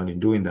recalcitrant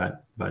in doing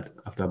that. But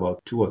after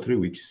about 2 or 3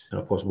 weeks,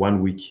 and of course,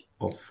 1 week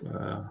of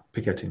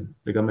picketing,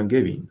 the government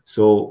gave in.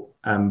 So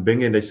I'm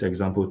bringing this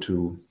example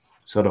to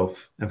sort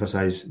of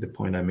emphasize the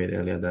point I made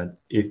earlier, that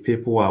if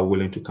people are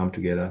willing to come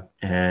together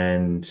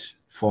and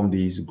form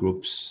these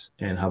groups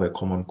and have a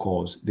common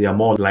cause, they are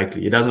more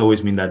likely. It doesn't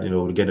always mean that,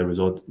 to get the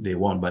result they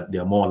want, but they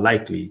are more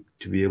likely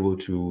to be able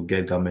to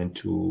get government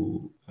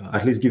to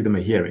at least give them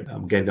a hearing,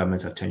 get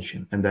government's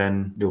attention, and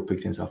then they'll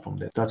pick things up from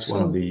there. That's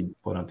one of the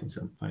important things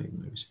I'm finding in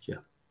my research. Yeah.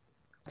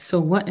 So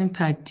what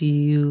impact do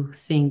you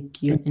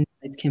think your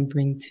insights can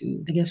bring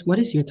to, I guess, what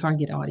is your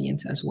target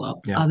audience as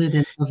well, other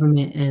than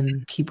government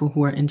and people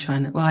who are in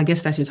China? Well, I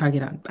guess that's your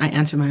target. I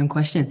answered my own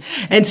question.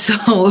 And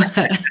so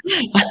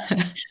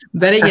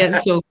better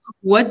yet, so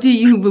what do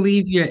you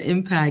believe your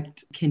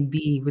impact can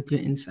be with your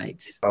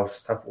insights? I'll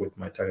start with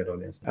my target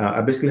audience.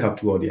 I basically have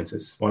two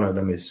audiences. One of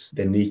them is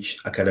the niche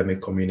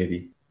academic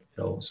community,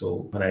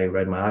 So when I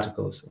write my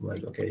articles, I'm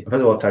like, okay,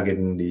 first of all,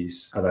 targeting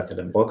these other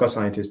academic political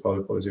scientists,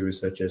 public policy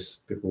researchers,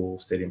 people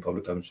studying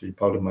public policy,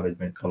 public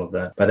management, all of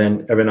that. But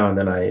then every now and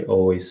then I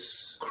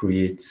always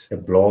create a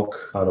blog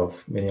out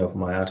of many of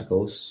my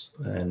articles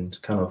and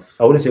kind of,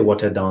 I wouldn't say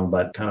watered down,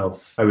 but kind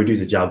of I reduce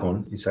the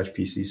jargon in such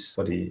pieces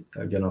for the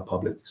general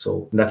public.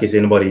 So in that case,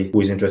 anybody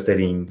who is interested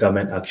in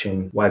government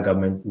action, why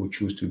government would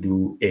choose to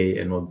do A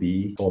and not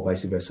B, or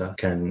vice versa,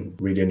 can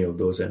read any of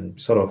those and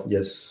sort of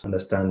just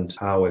understand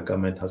how a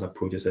government has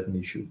approached a certain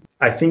issue.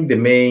 I think the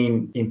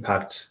main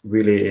impact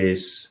really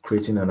is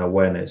creating an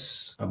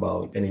awareness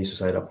about any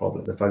societal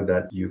problem. The fact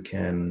that you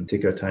can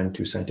take your time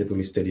to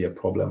scientifically study a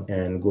problem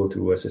and go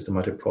through a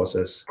systematic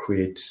process,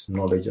 create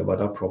knowledge about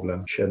that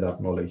problem, share that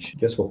knowledge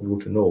just for people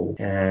to know.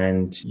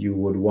 And you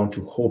would want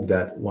to hope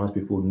that once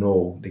people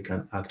know, they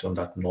can act on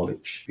that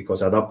knowledge.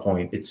 Because at that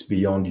point, it's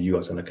beyond you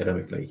as an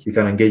academic. Like you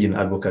can engage in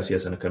advocacy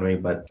as an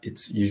academic, but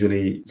it's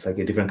like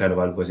a different kind of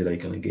advocacy that you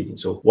can engage in.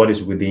 So what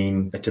is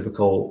within a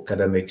typical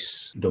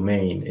academic's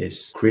domain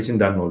is creating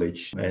that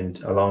knowledge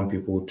and allowing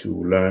people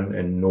to learn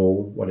and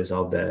know what is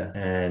out there.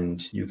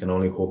 And you can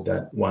only hope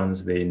that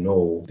once they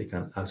know, they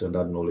can act on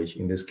that knowledge.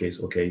 In this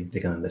case, okay, they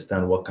can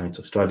understand what kinds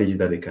of strategies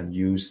that they can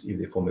use if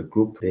they form a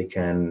group. They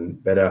can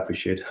better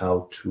appreciate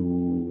how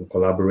to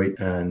collaborate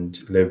and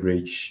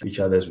leverage each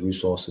other's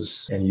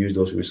resources and use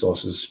those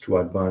resources to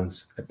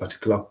advance a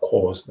particular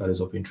cause that is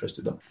of interest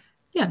to them.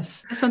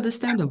 Yes, that's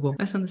understandable.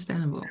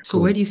 So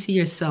Where do you see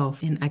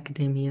yourself in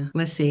academia?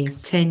 Let's say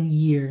 10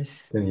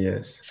 years. 10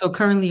 years. So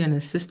currently you're an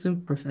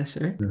assistant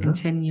professor. And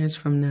 10 years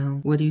from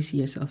now, what do you see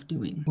yourself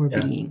doing or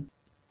being?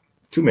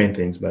 Two main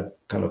things, but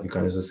kind of you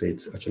can also say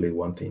it's actually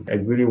one thing. I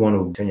really want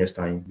to, 10 years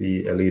time,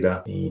 be a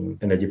leader in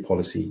energy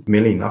policy,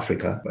 mainly in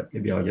Africa, but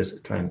maybe I'll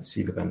just try and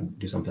see if I can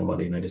do something about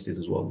the United States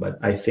as well. But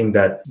I think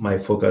that my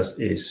focus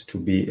is to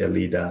be a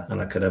leader,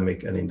 an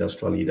academic and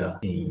industrial leader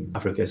in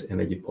Africa's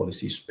energy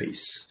policy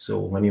space. So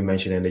when you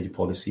mention energy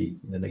policy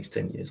in the next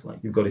 10 years, like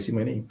you've got to see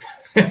my name.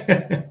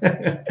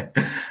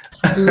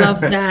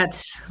 Love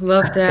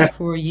that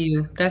for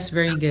you. That's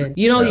very good.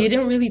 You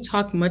didn't really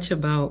talk much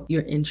about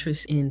your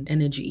interest in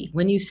energy.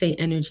 When you say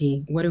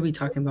energy, what are we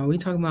talking about? Are we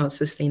talking about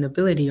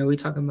sustainability? Are we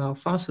talking about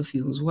fossil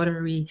fuels?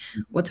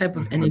 What type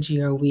of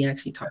energy are we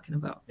actually talking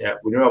about? Yeah,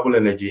 renewable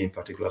energy, in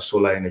particular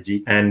solar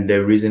energy. And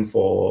the reason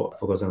for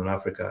focusing on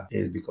Africa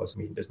is because,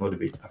 there's no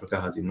debate. Africa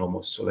has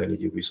enormous solar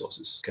energy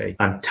resources, okay?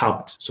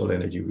 Untapped solar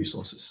energy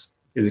resources.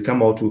 It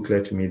became all too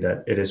clear to me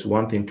that it is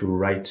one thing to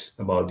write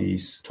about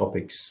these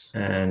topics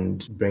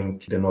and bring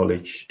the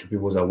knowledge to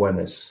people's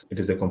awareness. It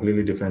is a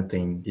completely different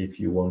thing if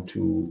you want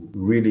to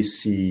really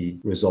see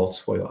results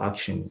for your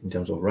action in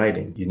terms of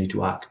writing. You need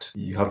to act.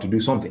 You have to do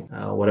something.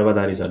 Whatever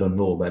that is, I don't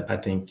know, but I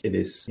think it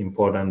is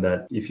important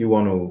that if you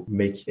want to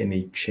make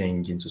any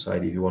change in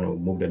society, if you want to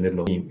move the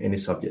needle in any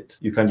subject,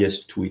 you can't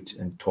just tweet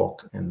and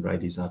talk and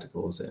write these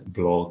articles and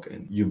blog,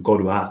 and you've got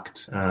to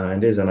act.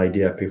 And there's an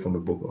idea I picked from a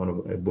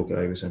book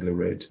I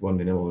recently read, one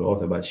the name of the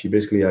author, but she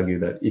basically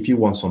argued that if you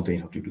want something,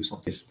 you have to do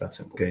something. It's that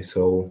simple. Okay,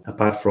 so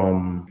apart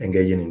from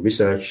engaging in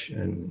research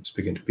and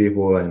speaking to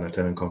people and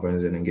attending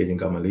conferences and engaging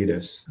government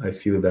leaders, I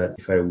feel that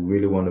if I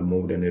really want to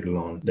move the needle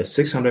on the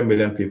 600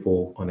 million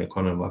people on the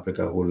continent of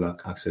Africa who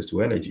lack access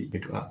to energy,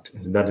 need to act.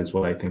 And that is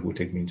what I think will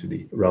take me into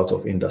the route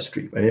of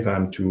industry. And if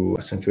I'm to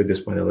accentuate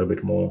this point a little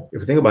bit more, if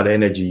you think about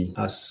energy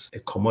as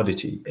a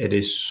commodity, it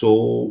is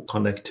so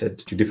connected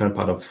to different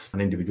parts of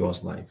an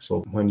individual's life.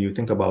 So when you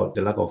think about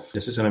the lack of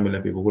the 600 million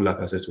people who lack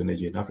access to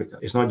energy in Africa,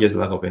 it's not just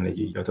lack of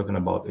energy. You're talking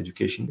about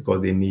education,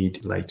 because they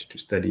need light to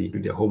study,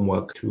 do their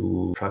homework,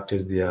 to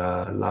practice their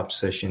lab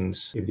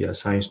sessions, if they are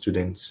science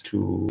students,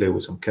 to play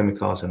with some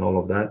chemicals and all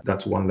of that.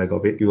 That's one leg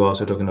of it. You're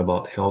also talking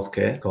about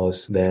healthcare,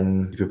 because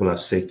then people are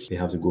sick, they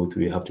have to go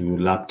through, you have to do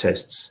lab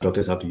tests.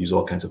 Doctors have to use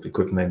all kinds of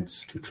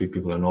equipment to treat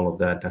people and all of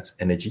that. That's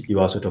energy.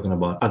 You're also talking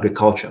about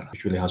agriculture,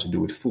 which really has to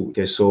do with food.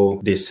 Okay, so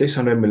there's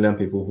 600 million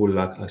people who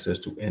lack access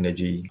to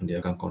energy on the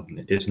African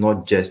continent. It's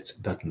not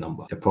just that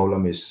number. The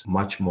problem is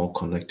much more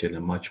connected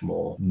and much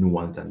more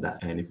nuanced than that.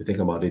 And if you think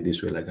about it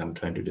this way, like I'm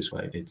trying to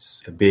describe,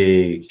 it's a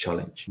big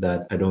challenge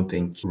that I don't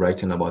think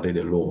writing about it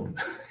alone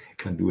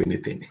can do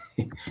anything.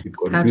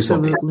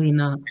 Absolutely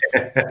not.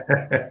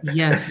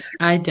 Yes,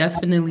 I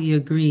definitely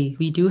agree.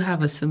 We do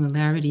have a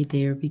similarity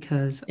there,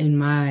 because in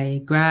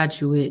my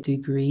graduate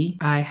degree,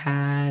 I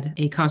had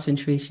a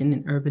concentration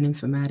in urban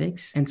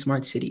informatics and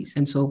smart cities.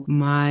 And so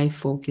my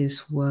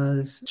focus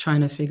was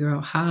trying to figure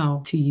out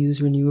how to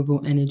use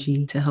renewable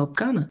energy to help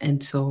Ghana.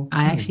 And so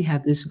I actually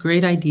had this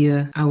great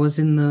idea. I was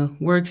in the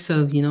works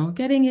of,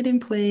 getting it in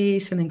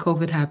place, and then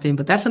COVID happened.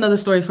 But that's another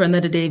story for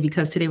another day,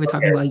 because today we're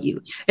talking about you.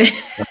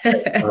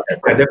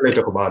 I definitely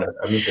talk about it.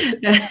 I'm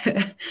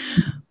interested.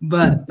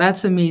 But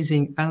that's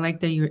amazing. I like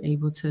that you're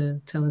able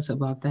to tell us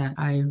about that.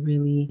 I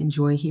really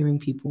enjoy hearing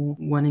people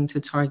wanting to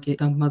target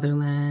the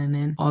motherland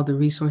and all the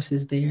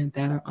resources there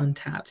that are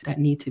untapped, that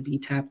need to be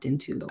tapped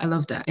into. I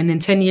love that. And in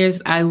 10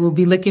 years, I will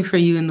be looking for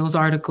you in those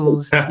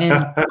articles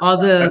and all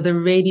the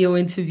radio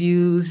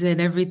interviews and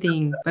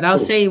everything. But I'll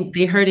say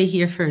they heard it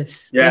here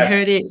first. Yes.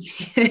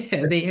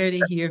 They heard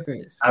it here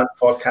first. And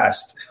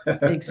podcast.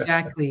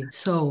 Exactly.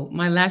 So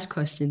my last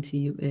question to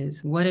you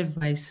is, what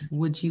advice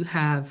would you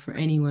have for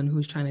anyone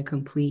who's trying to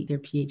complete their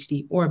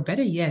PhD, or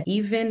better yet,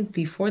 even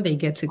before they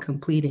get to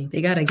completing,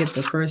 they got to get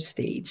the first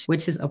stage,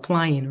 which is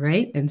applying,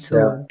 right? And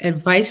so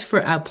advice for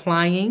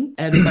applying,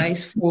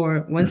 advice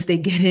for once they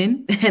get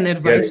in, and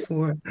advice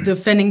for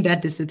defending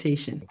that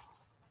dissertation.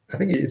 I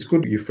think it's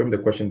good you frame the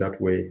question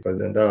that way, because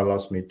then that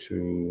allows me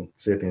to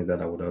say things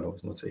that I would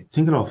otherwise not say.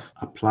 Thinking of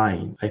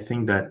applying, I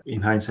think that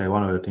in hindsight,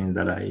 one of the things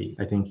that I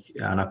think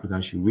an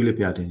applicant should really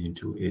pay attention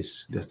to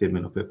is the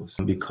statement of purpose,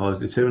 because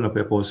the statement of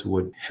purpose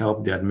would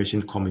help the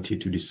admission committee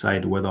to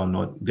decide whether or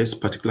not this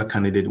particular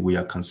candidate we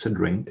are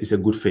considering is a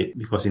good fit.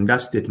 Because in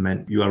that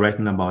statement, you are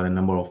writing about a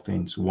number of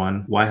things.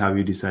 One, why have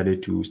you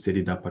decided to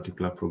study that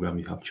particular program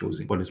you have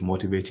chosen? What is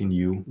motivating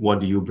you? What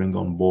do you bring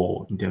on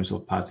board in terms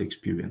of past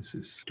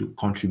experiences to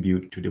contribute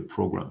to the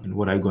program? And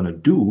what are you going to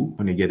do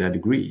when you get a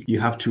degree? You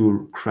have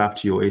to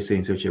craft your essay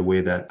in such a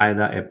way that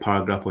either a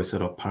paragraph or a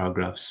set of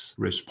paragraphs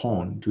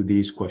respond to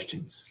these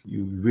questions.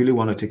 You really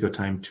want to take your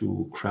time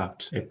to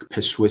craft a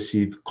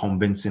persuasive,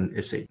 convincing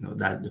essay,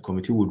 that the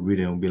committee would read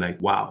and would be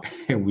like, wow,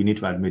 we need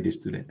to admit this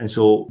student. And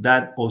so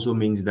that also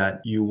means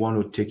that you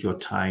want to take your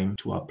time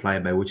to apply,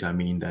 by which I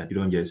mean that you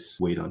don't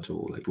just wait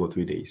until like 2 or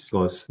 3 days.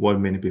 Because what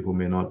many people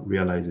may not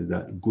realize is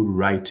that good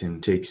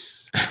writing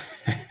takes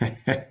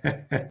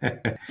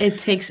it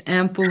takes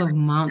ample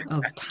amount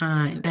of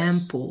time.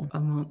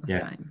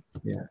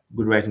 Yeah.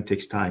 Good writing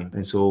takes time.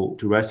 And so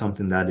to write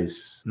something that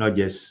is not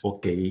just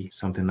okay,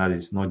 something that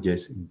is not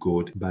just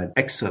good, but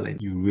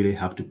excellent, you really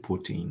have to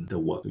put in the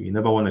work. You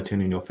never want to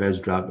turn in your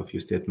first draft of your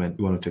statement.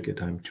 You want to take your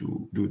time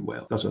to do it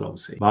well. That's what I would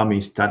say. But I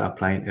mean, start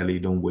applying early.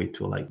 Don't wait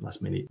till like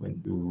last minute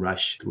when you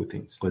rush through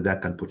things, because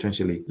that can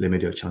potentially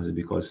limit your chances,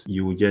 because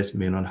you just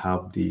may not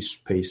have the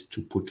space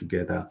to put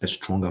together a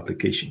strong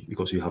application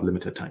because you have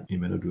limited time. You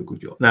may not do a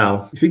good job.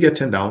 Now, if you get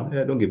turned down,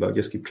 don't give up.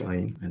 Just keep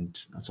trying. And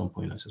at some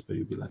point, I suspect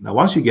you'll be like, now,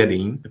 once you get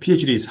in, a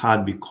PhD is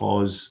hard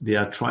because they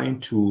are trying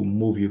to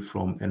move you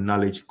from a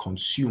knowledge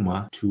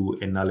consumer to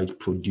a knowledge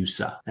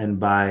producer. And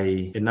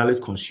by a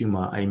knowledge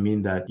consumer, I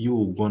mean that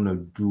you're going to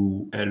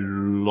do a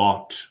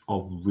lot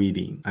of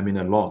reading. I mean,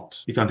 a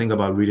lot. You can think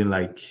about reading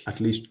like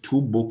at least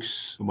 2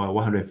 books, about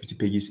 150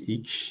 pages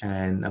each,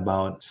 and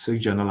about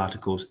 6 journal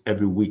articles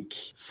every week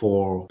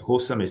for a whole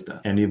semester.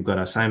 And you've got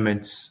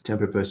assignments, 10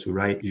 papers to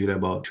write, usually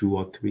about 2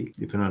 or 3,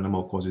 depending on the number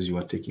of courses you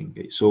are taking.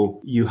 Okay?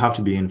 So you have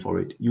to be in for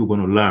it. You're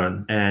going to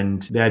learn.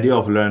 And the idea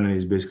of learning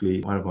is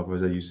basically, one of my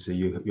professors used to say,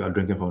 you are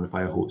drinking from the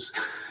fire hose.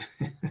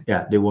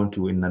 Yeah, they want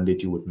to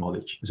inundate you with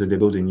knowledge. So they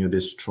build in you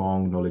this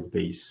strong knowledge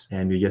base,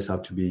 and you just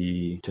have to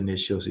be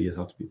tenacious. You just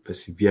have to be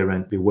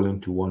perseverant, be willing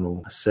to want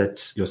to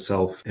assert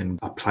yourself and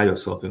apply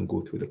yourself and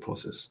go through the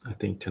process. I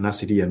think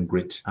tenacity and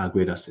grit are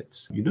great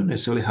assets. You don't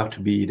necessarily have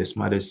to be the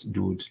smartest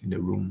dude in the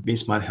room. Being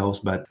smart helps,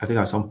 but I think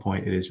at some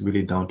point it is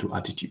really down to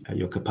attitude,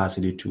 your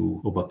capacity to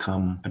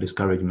overcome a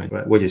discouragement,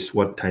 right? Which is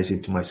what ties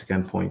into my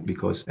second point,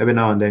 because every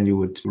now and then you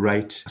would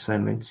write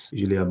assignments,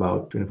 usually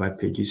about 25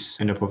 pages,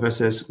 and the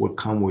professors would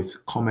come with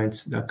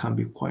comments that can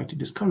be quite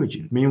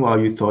discouraging. Meanwhile,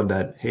 you thought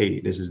that,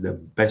 hey, this is the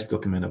best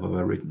document I've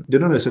ever written. They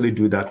don't necessarily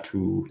do that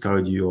to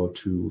discourage you or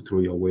to throw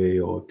you away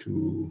or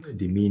to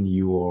demean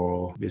you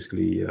or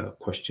basically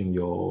question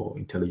your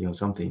intelligence or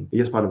something. It's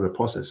just part of the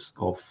process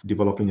of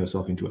developing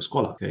yourself into a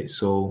scholar. Okay,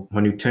 so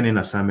when you turn in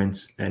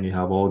assignments and you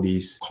have all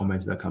these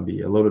comments that can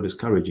be a little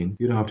discouraging,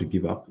 you don't have to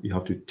give up. You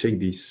have to take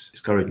this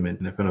discouragement,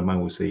 and a friend of mine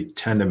will say,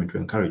 turn them into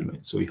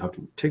encouragement. So you have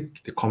to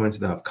take the comments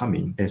that have come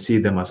in and see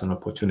them as an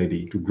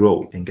opportunity to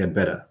grow and get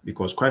better.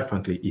 Because quite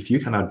frankly, if you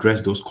can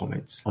address those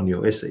comments on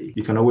your essay,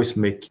 you can always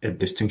make a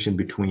distinction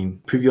between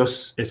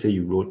previous essay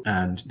you wrote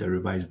and the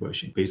revised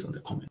version based on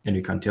the comment. And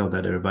you can tell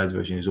that the revised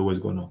version is always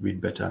going to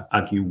read better,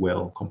 argue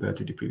well compared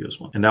to the previous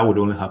one. And that would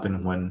only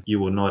happen when you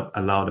will not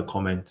allow the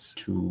comments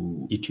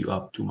to eat you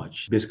up too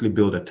much. Basically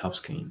build a tough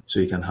skin so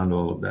you can handle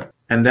all of that.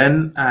 And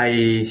then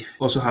I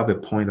also have a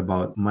point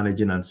about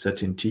managing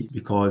uncertainty,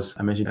 because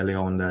I mentioned earlier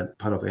on that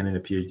part of earning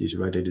a PhD is to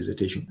write a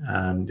dissertation.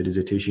 And the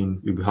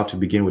dissertation, you have to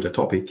begin with a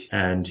topic.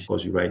 And of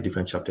course, you write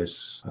different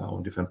chapters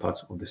on different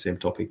parts of the same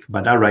topic.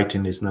 But that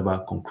writing is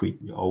never concrete.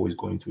 You're always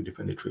going through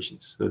different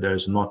iterations. So there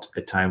is not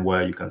a time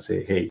where you can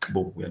say, hey,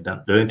 boom, we are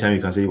done. The only time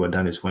you can say you are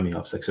done is when you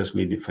have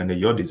successfully defended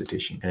your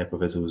dissertation. And a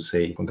professor will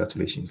say,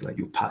 congratulations, like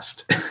you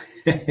passed.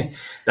 That's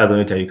the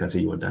only time you can say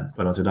you are done.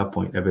 But until that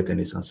point, everything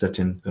is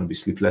uncertain. Going to be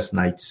sleepless nights.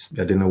 nights.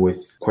 You're dealing with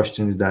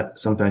questions that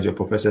sometimes your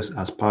professors,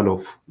 as part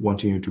of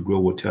wanting you to grow,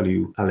 will tell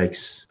you,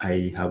 Alex,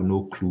 I have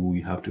no clue.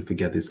 You have to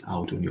figure this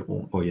out on your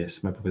own. Oh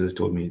yes, my professors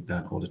told me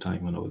that all the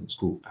time when I was in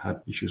school. I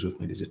had issues with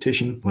my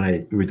dissertation. When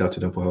I reached out to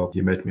them for help,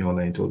 he met me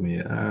online and told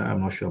me,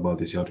 I'm not sure about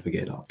this. You have to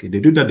figure it out. Okay, they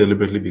do that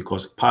deliberately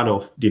because part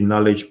of the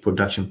knowledge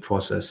production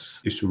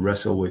process is to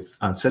wrestle with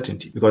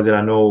uncertainty because there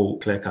are no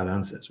clear-cut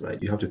answers,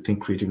 right? You have to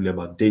think creatively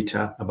about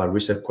data, about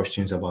research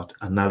questions, about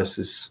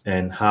analysis,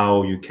 and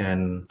how you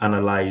can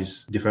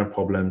analyze different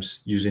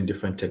problems using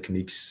different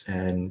techniques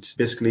and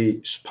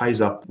basically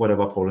spice up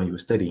whatever problem you're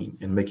studying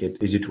and make it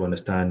easy to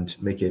understand,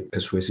 make it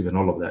persuasive and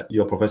all of that.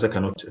 Your professor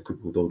cannot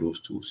equip with all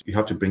those tools. You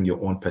have to bring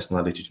your own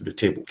personality to the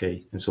table,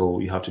 okay? And so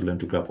you have to learn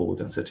to grapple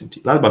with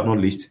uncertainty. Last but not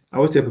least, I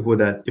always tell people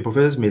that your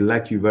professors may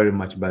like you very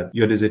much, but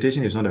your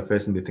dissertation is not the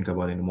first thing they think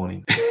about in the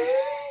morning.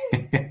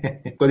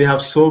 Because they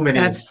have so many.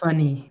 That's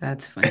funny.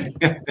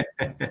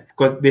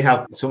 Because they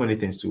have so many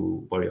things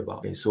to worry about.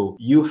 Okay? So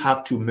you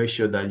have to make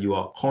sure that you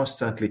are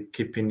constantly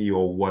keeping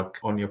your work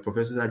on your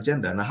professor's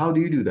agenda. Now, how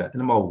do you do that? In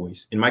a number of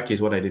ways. In my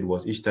case, what I did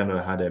was each time that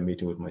I had a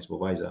meeting with my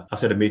supervisor,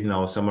 after the meeting, I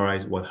will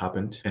summarize what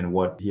happened and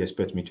what he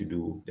expects me to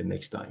do the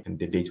next time and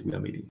the date with the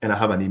meeting. And I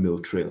have an email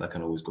trail. I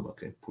can always go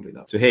back and pull it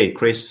up. So, hey,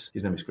 Chris,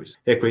 his name is Chris.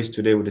 Hey, Chris,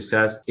 today we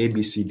discuss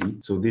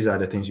ABCD. So these are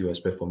the things you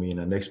expect from me in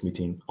the next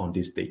meeting on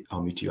this date.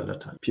 I'll meet you at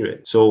that time, period.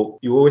 So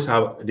you always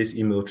have this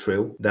email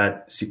trail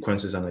that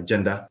sequences an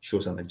agenda,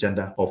 shows an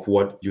agenda of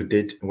what you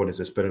did and what is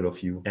expected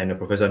of you. And the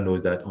professor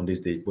knows that on this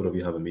date, both of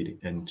you have a meeting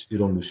and you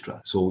don't lose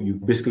track. So you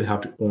basically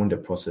have to own the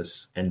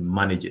process and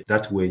manage it.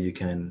 That way you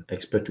can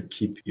expect to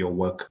keep your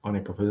work on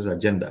a professor's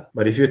agenda.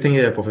 But if you're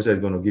thinking a professor is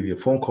going to give you a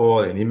phone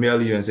call and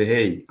email you and say,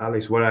 hey,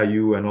 Alex, where are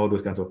you? And all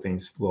those kinds of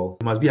things. Well,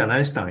 it must be an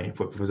Einstein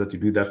for a professor to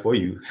do that for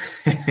you.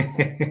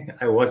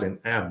 I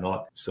am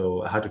not.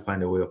 So I had to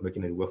find a way of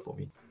making it work for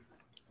me.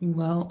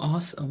 Well,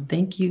 awesome.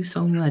 Thank you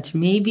so much.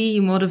 Maybe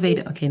you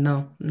motivated. Okay,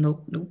 nope.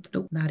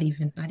 Not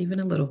even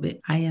a little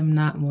bit. I am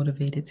not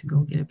motivated to go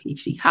get a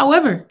PhD.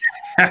 However,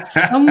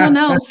 someone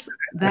else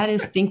that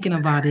is thinking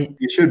about it.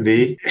 You should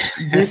be.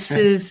 This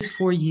is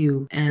for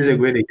you. And it's a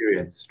great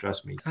experience.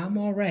 Trust me. I'm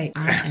all right.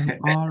 I am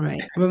all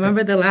right.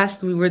 Remember the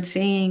last we were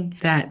saying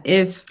that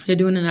if you're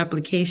doing an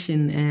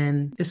application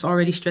and it's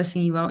already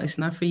stressing you out, it's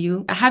not for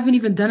you. I haven't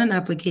even done an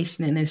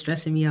application and it's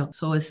stressing me out.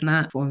 So it's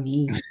not for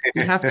me.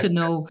 You have to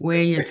know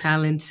where your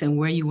talents and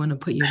where you want to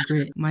put your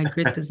grit. My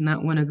grit does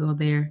not want to go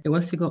there. It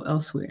wants to go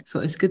elsewhere.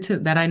 So it's good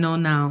that I know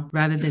now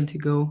rather than to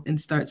go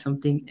and start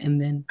something and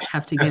then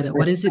have to get it.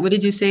 What is it? What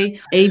did you say?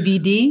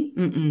 ABD?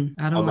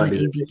 I don't want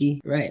an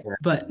ABD. Right. Yeah.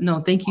 But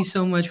no, thank you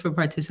so much for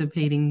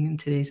participating in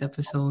today's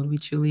episode. We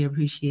truly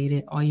appreciate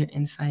it. All your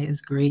insight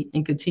is great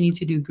and continue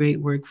to do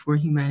great work for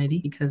humanity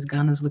because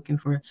Ghana's looking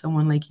for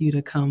someone like you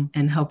to come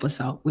and help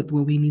us out with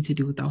what we need to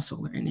do with our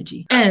solar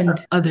energy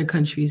and other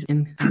countries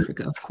in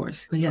Africa, of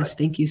course. But yes,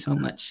 thank you so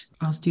much.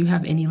 Do you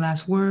have any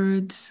last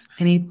words?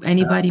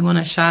 Anybody want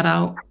to shout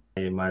out?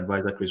 My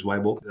advisor, Chris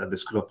Weibel, at the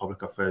School of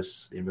Public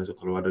Affairs, University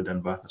of Colorado,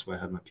 Denver. That's where I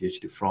had my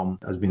PhD from.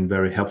 Has been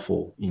very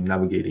helpful in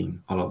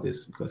navigating all of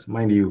this because,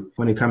 mind you,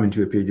 when you come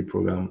into a PhD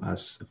program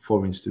as a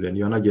foreign student,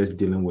 you're not just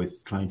dealing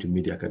with trying to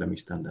meet the academic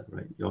standard,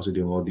 right? You're also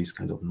doing all these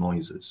kinds of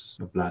noises.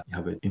 You're black, you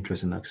have an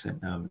interesting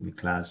accent in the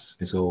class.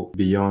 And so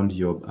beyond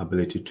your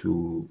ability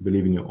to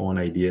believe in your own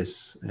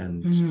ideas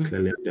and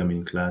clearly have them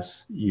in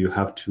class, you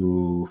have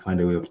to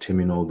find a way of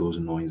taming all those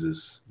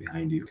noises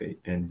behind you, okay?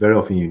 And very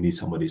often you need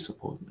somebody's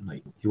support.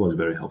 Like he was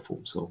very helpful.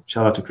 So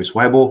shout out to Chris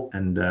Weibel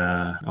and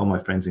all my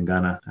friends in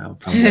Ghana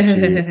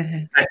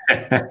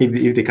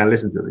if they can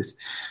listen to this.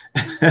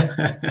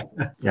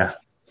 Yeah.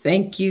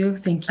 Thank you.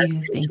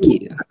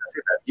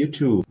 You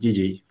too,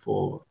 Gigi,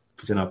 for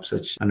putting up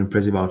such an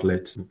impressive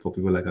outlet for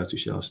people like us to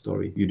share our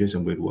story. You're doing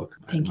some great work.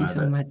 Thank you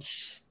so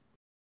much.